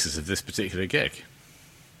form the basis of this particular gig.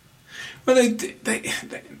 Well, they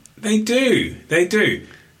do.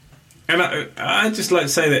 And I'd just like to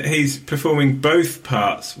say that he's performing both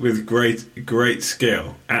parts with great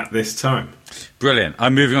skill at this time. Brilliant.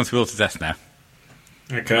 I'm moving on to Will to Death now.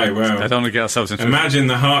 Okay, well, I don't want to get ourselves into. Imagine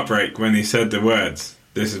the heartbreak when he said the words,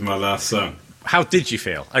 "This is my last song." How did you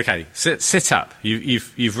feel? Okay, sit up.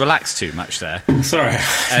 You've relaxed too much there. Sorry.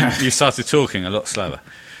 And you started talking a lot slower.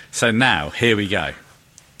 So now, here we go.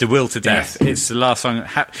 The Will to Death. Yes. It's the last song.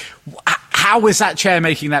 How was that chair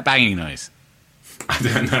making that banging noise? I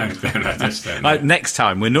don't know. I just don't know. Next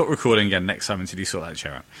time, we're not recording again next time until you sort that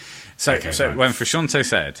chair out. So when Frusciante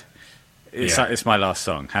said, it's my last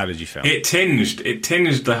song, how did you feel? It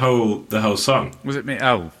tinged the whole song. Was it me?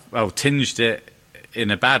 Oh, tinged it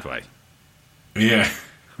in a bad way. Yeah.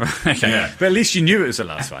 Okay. Yeah. But at least you knew it was the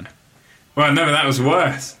last one. Well, no, that was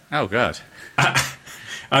worse. Oh, God.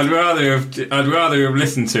 I'd rather have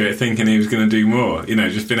listened to it thinking he was going to do more. You know,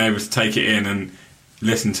 just been able to take it in and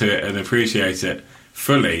listen to it and appreciate it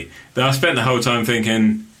fully. That I spent the whole time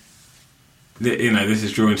thinking, you know, this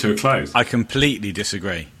is drawing to a close. I completely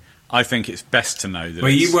disagree. I think it's best to know that.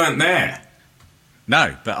 Well, you weren't there.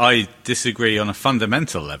 No, but I disagree on a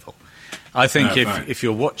fundamental level. I think Fine. if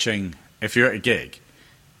you're watching, if you're at a gig,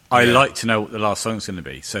 I like to know what the last song's going to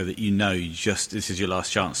be, so that you know this is your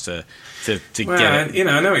last chance to Well, get it. you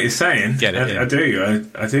know, I know what you're saying. Get it in. I do.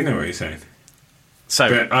 I do know what you're saying. So,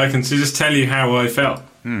 But I can just tell you how I felt.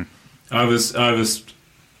 I was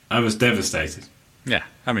devastated. yeah,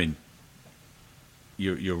 I mean,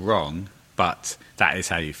 you're wrong, but that is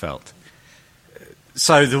how you felt.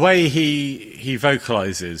 So the way he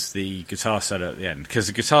vocalises the guitar solo at the end, because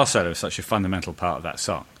the guitar solo is such a fundamental part of that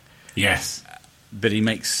song, Yes. but he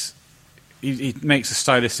makes a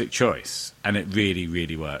stylistic choice, and it really,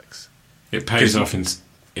 really works. It pays off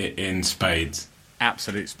in spades.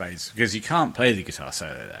 Absolute spades, because you can't play the guitar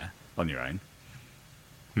solo there on your own.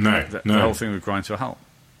 No, The whole thing would grind to a halt.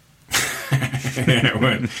 Yeah, it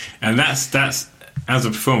won't. And that's as a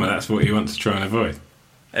performer, that's what you want to try and avoid.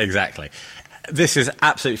 Exactly. This is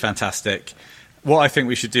absolutely fantastic. What I think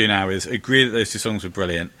we should do now is agree that those two songs were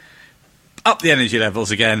brilliant, up the energy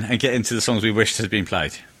levels again, and get into the songs we wished had been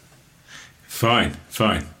played. Fine.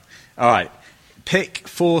 All right. Pick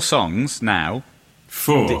 4 songs now.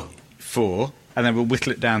 4. 4, and then we'll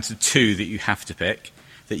whittle it down to 2 that you have to pick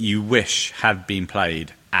that you wish had been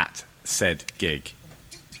played at said gig.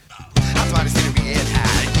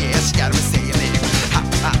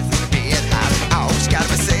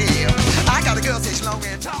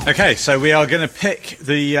 Okay, so we are going to pick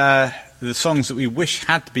the songs that we wish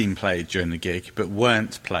had been played during the gig but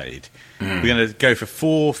weren't played. We're going to go for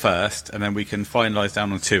 4 first, and then we can finalise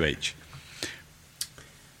down on 2 each.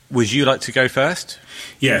 Would you like to go first?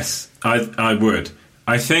 Yes, I would.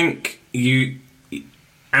 I think you,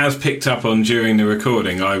 as picked up on during the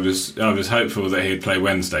recording, I was hopeful that he'd play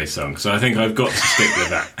Wednesday's song, so I think I've got to stick with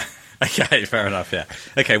that. Okay, fair enough, yeah.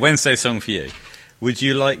 Okay, Wednesday song for you. Would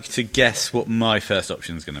you like to guess what my first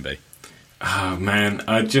option is going to be? Oh man,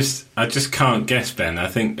 I just can't guess, Ben. I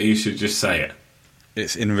think you should just say it.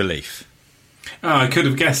 It's In Relief. Oh, I could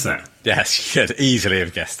have guessed that. Yes, you could easily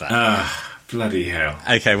have guessed that. Ah, bloody hell.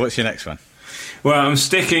 Okay, what's your next one? Well, I'm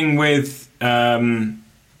sticking with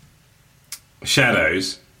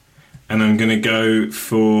Shadows, and I'm going to go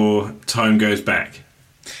for Time Goes Back.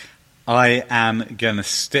 I am going to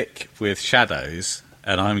stick with Shadows,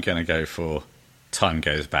 and I'm going to go for Time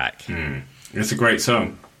Goes Back. It's a great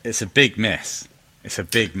song. It's a big miss. It's a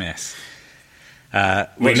big miss. We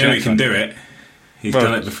What's know your he next can one? do it. He's Well,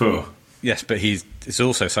 done it before. Yes, but he's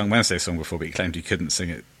also sung Wednesday's song before, but he claimed he couldn't sing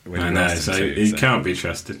it when I you know, asked him so to, he can't be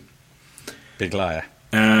trusted. Big liar.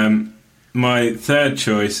 My third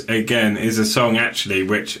choice, again, is a song, actually,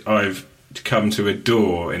 which I've come to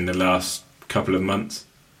adore in the last couple of months,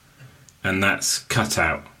 and that's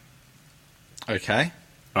Cutout. Okay.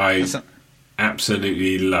 I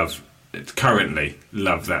absolutely currently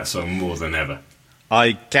love that song more than ever.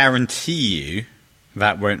 I guarantee you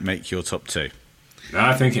that won't make your top 2.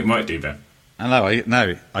 I think it might do, Ben. I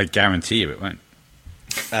guarantee you it won't.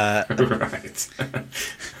 Right.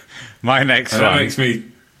 My next That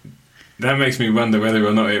one. makes me wonder whether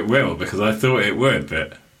or not it will, because I thought it would,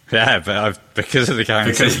 but Yeah, but because of the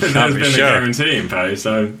guarantee, because you there's can't been be a sure. guarantee imposed,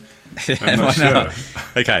 so I'm not Why sure. not?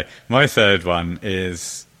 Okay, my third one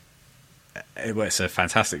is it's a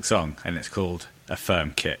fantastic song, and it's called A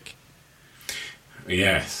Firm Kick.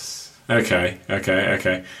 Yes. Okay.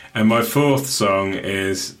 And my fourth song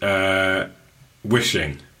is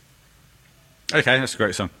Wishing. Okay, that's a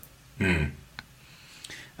great song.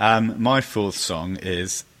 My fourth song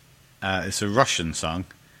is it's a Russian song,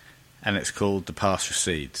 and it's called The Past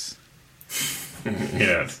Recedes.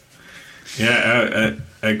 Yes. Yeah,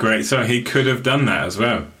 a great song. He could have done that as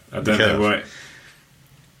well. I don't know why.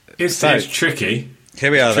 It's tricky.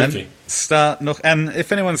 Here we are Tricky. then. And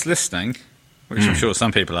if anyone's listening, which I'm sure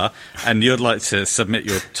some people are, and you'd like to submit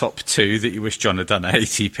your top 2 that you wish John had done at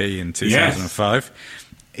ATP in 2005,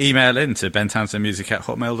 email in to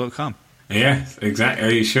bentownsendmusic@hotmail.com. Yes, exactly.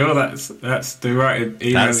 Are you sure that's the right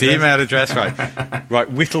email That's the address? email address, right. Right,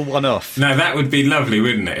 whittle one off. No, that would be lovely,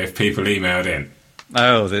 wouldn't it, if people emailed in?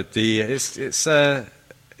 Oh, it's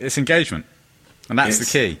engagement, and that's the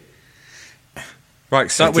key. Right,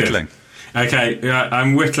 start It is. whittling. Okay,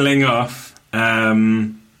 I'm whittling off.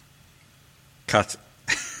 Cut.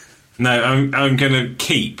 No, I'm going to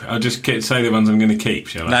keep. I'll just say the ones I'm going to keep,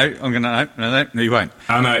 shall I? No, I'm gonna no, you won't.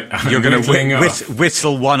 Oh, no, I'm You're going whittling to off.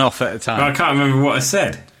 whittle one off at a Well, I time. can't remember what I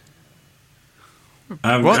said.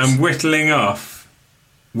 What? I'm whittling off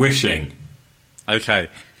wishing. Okay.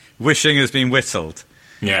 Wishing has been whittled.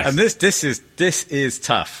 Yes. And this is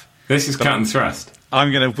tough. This is cut and thrust.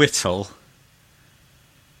 I'm going to whittle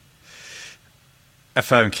a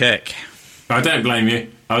foam kick. I don't blame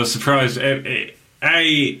you. I was surprised.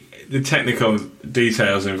 The technical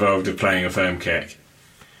details involved of playing a foam kick,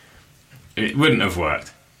 it wouldn't have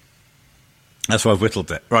worked. That's why I've whittled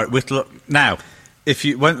it. Right, whittle now.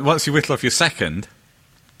 Once you whittle off your second,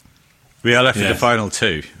 we are left with the final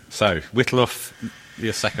two. So whittle off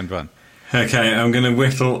your second one. Okay, I'm going to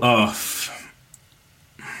whittle off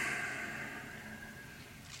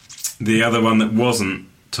the other one that wasn't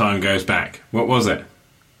Time Goes Back. What was it?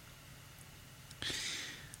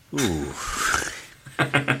 Ooh.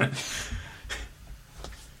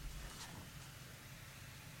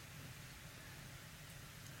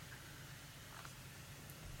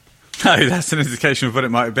 No, that's an indication of what it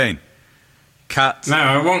might have been. Cut. No,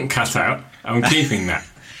 I want cut out. I'm keeping that.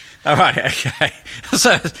 All right, okay.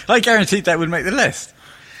 So I guaranteed that would make the list.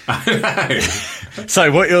 I know.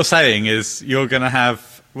 So what you're saying is you're going to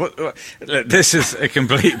have... Look, this is a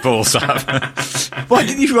complete balls up. Why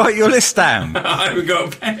didn't you write your list down? I haven't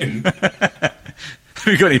got a pen. Have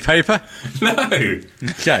you got any paper? No.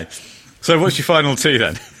 Okay. So what's your final two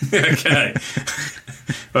then? Okay.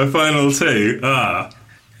 My final two are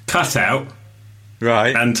cut out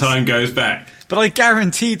Right. and Time Goes Back. But I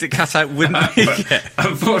guaranteed that cut out wouldn't make it.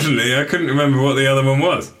 Unfortunately, I couldn't remember what the other one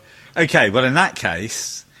was. Okay, well in that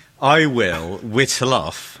case, I will whittle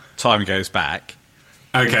off Time Goes Back.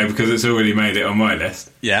 Okay, because it's already made it on my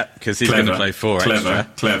list. Yeah, because he's going to play four extra.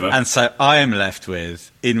 Clever. And so I am left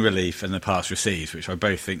with In Relief and The Past Receives, which I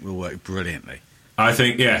both think will work brilliantly. I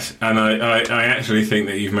think, yes. And I actually think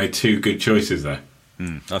that you've made two good choices there.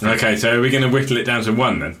 Okay, so are we going to whittle it down to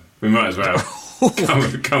one then? We might as well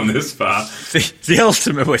come this far. The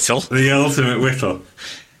ultimate whittle. The ultimate whittle.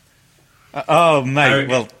 Oh, mate.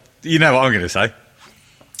 Well, you know what I'm going to say.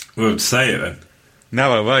 Well, say it then.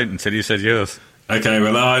 No, I won't until you said yours. Okay,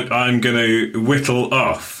 well, I'm going to whittle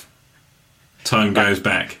off Time Goes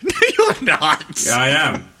Back. No, you're not. I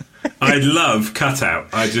am. I love Cutout.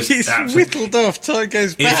 I just It's whittled off. Time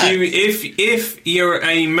Goes Back. If you're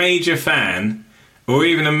a major fan or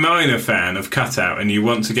even a minor fan of Cutout and you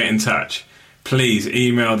want to get in touch, please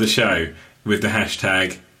email the show with the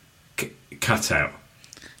hashtag Cutout.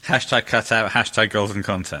 Hashtag cutout, hashtag golden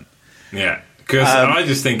content. Yeah, because I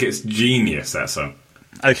just think it's genius, that song.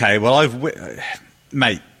 Okay, well,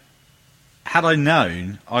 mate, had I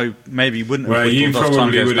known, I maybe wouldn't have. Well, you Time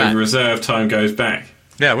probably Goes would have Back. reserved Time Goes Back.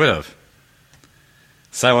 Yeah, I would have.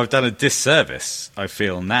 So I've done a disservice, I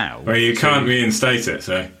feel now. Well, you can't reinstate it,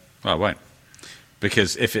 so... Well, I won't.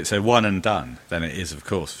 Because if it's a one and done, then it is, of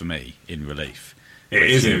course, for me, In Relief. It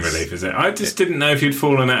is In Relief, is it? I just didn't know if you'd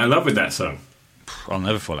fallen out of love with that song. I'll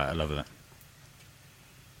never fall out of love with it.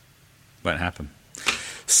 Won't happen.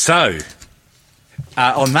 So,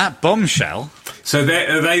 on that bombshell... So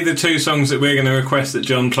are they the two songs that we're going to request that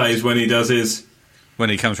John plays when he does his... When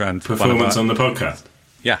he comes around... Performance on the podcast?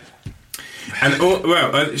 Yeah.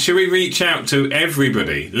 And, should we reach out to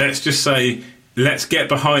everybody? Let's just say, let's get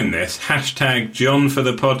behind this. Hashtag John for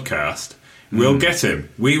the podcast. We'll get him.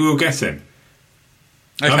 We will get him.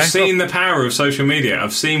 Okay. I've seen the power of social media.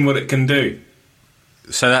 I've seen what it can do.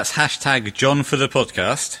 So that's hashtag John for the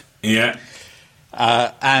podcast. Yeah.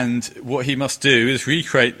 And what he must do is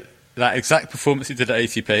recreate that exact performance he did at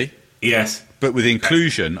ATP. Yes. But with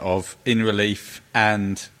inclusion of In Relief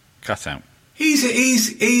and Cutout. He's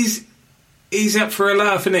up for a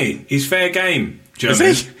laugh, isn't he? He's fair game, John.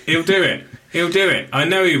 Is he? He'll do it. He'll do it. I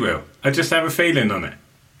know he will. I just have a feeling on it.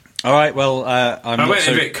 All right, well, I went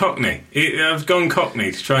a bit Cockney. I've gone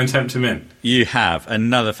Cockney to try and tempt him in. You have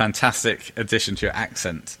another fantastic addition to your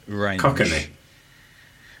accent range. Cockney.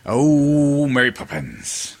 Oh, Mary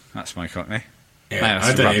Poppins. That's my Cockney. Yeah,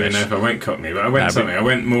 I don't even know if I went Cockney, but I went something. I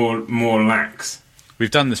went more lax.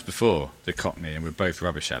 We've done this before, the Cockney, and we're both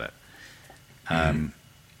rubbish at it.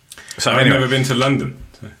 So I've never been to London.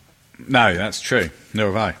 So. No, that's true.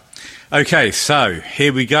 Nor have I. Okay, so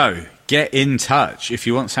here we go. Get in touch. If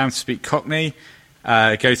you want Sam to speak Cockney,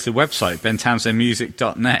 go to the website,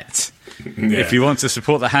 bentownsendmusic.net. Yeah. If you want to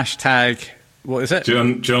support the hashtag, what is it?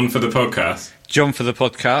 John for the podcast. John for the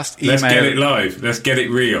podcast. Let's get it live. Let's get it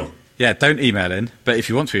real. Yeah, don't email in, but if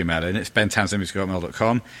you want to email in, it's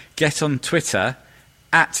bentownsendmusic@mail.com. Get on Twitter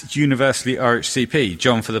 @UniversallyRHCP,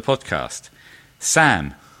 John for the podcast.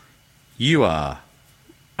 Sam, you are...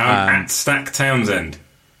 at Stack Townsend.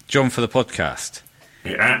 John for the podcast.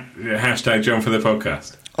 Yeah, hashtag John for the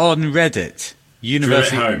podcast. On Reddit,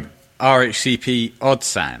 University home. RHCP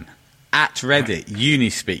Oddsan. at Reddit,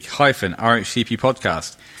 Unispeak _RHCP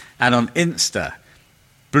podcast, and on Insta,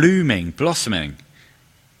 blossoming,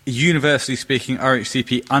 universally speaking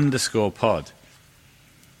RHCP _pod.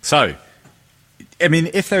 So, I mean,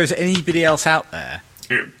 if there is anybody else out there...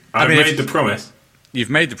 I've made the promise. You've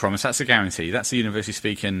made the promise. That's a guarantee. That's a universally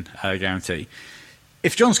speaking guarantee.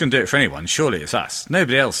 If John's going to do it for anyone, surely it's us.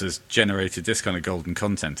 Nobody else has generated this kind of golden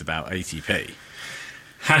content about ATP.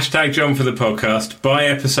 Hashtag John for the podcast by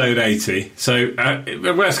episode 80. So,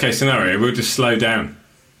 worst case scenario, we'll just slow down.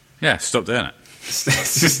 Yeah, stop doing it.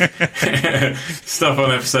 Just stop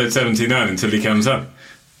on episode 79 until he comes on.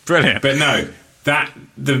 Brilliant. But no, that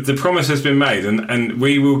the promise has been made, and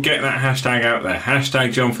we will get that hashtag out there.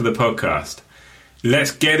 Hashtag John for the podcast.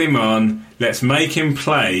 Let's get him on. Let's make him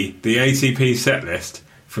play the ATP set list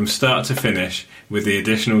from start to finish with the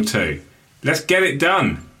additional 2. Let's get it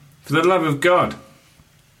done. For the love of God.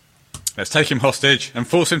 Let's take him hostage and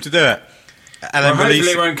force him to do it. And then hopefully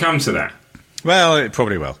it won't come to that. Well, it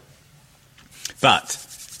probably will. But,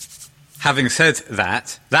 having said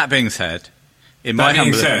that being said, I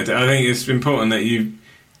think it's important that you...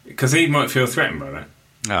 Because he might feel threatened by that.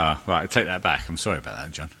 Oh, right, I take that back. I'm sorry about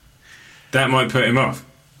that, John. That might put him off.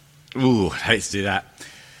 Ooh, I'd hate to do that.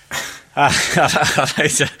 I'd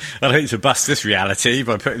hate to bust this reality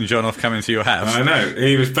by putting John off coming to your house. I know.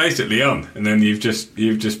 He was basically on, and then you've just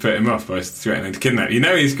put him off by threatening to kidnap. You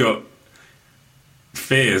know he's got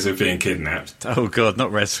fears of being kidnapped. Oh, God,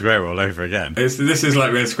 not Red Square all over again. This is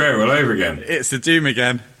like Red Square all over again. It's the doom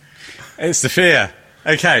again. It's the fear.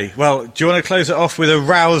 Okay, well, do you want to close it off with a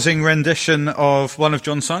rousing rendition of one of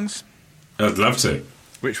John's songs? I'd love to.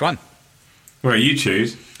 Which one? Well, you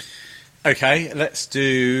choose. Okay, let's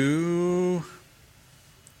do...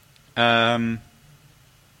 The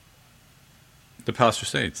Past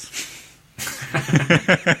Recedes.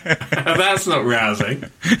 That's not rousing.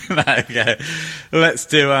 Okay, let's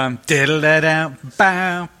do... diddle-da-down,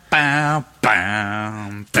 bow, bow,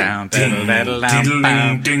 bow, down, diddle-da-down,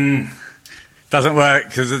 bow. Ding. Doesn't work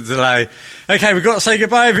because of the delay. Okay, we've got to say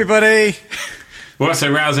goodbye, everybody. What's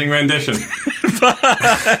a rousing rendition?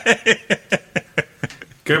 Bye.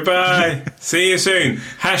 Goodbye. See you soon.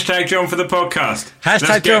 Hashtag John for the podcast.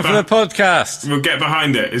 Hashtag John for the podcast. We'll get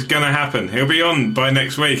behind it. It's going to happen. He'll be on by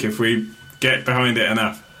next week if we get behind it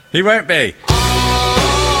enough. He won't be.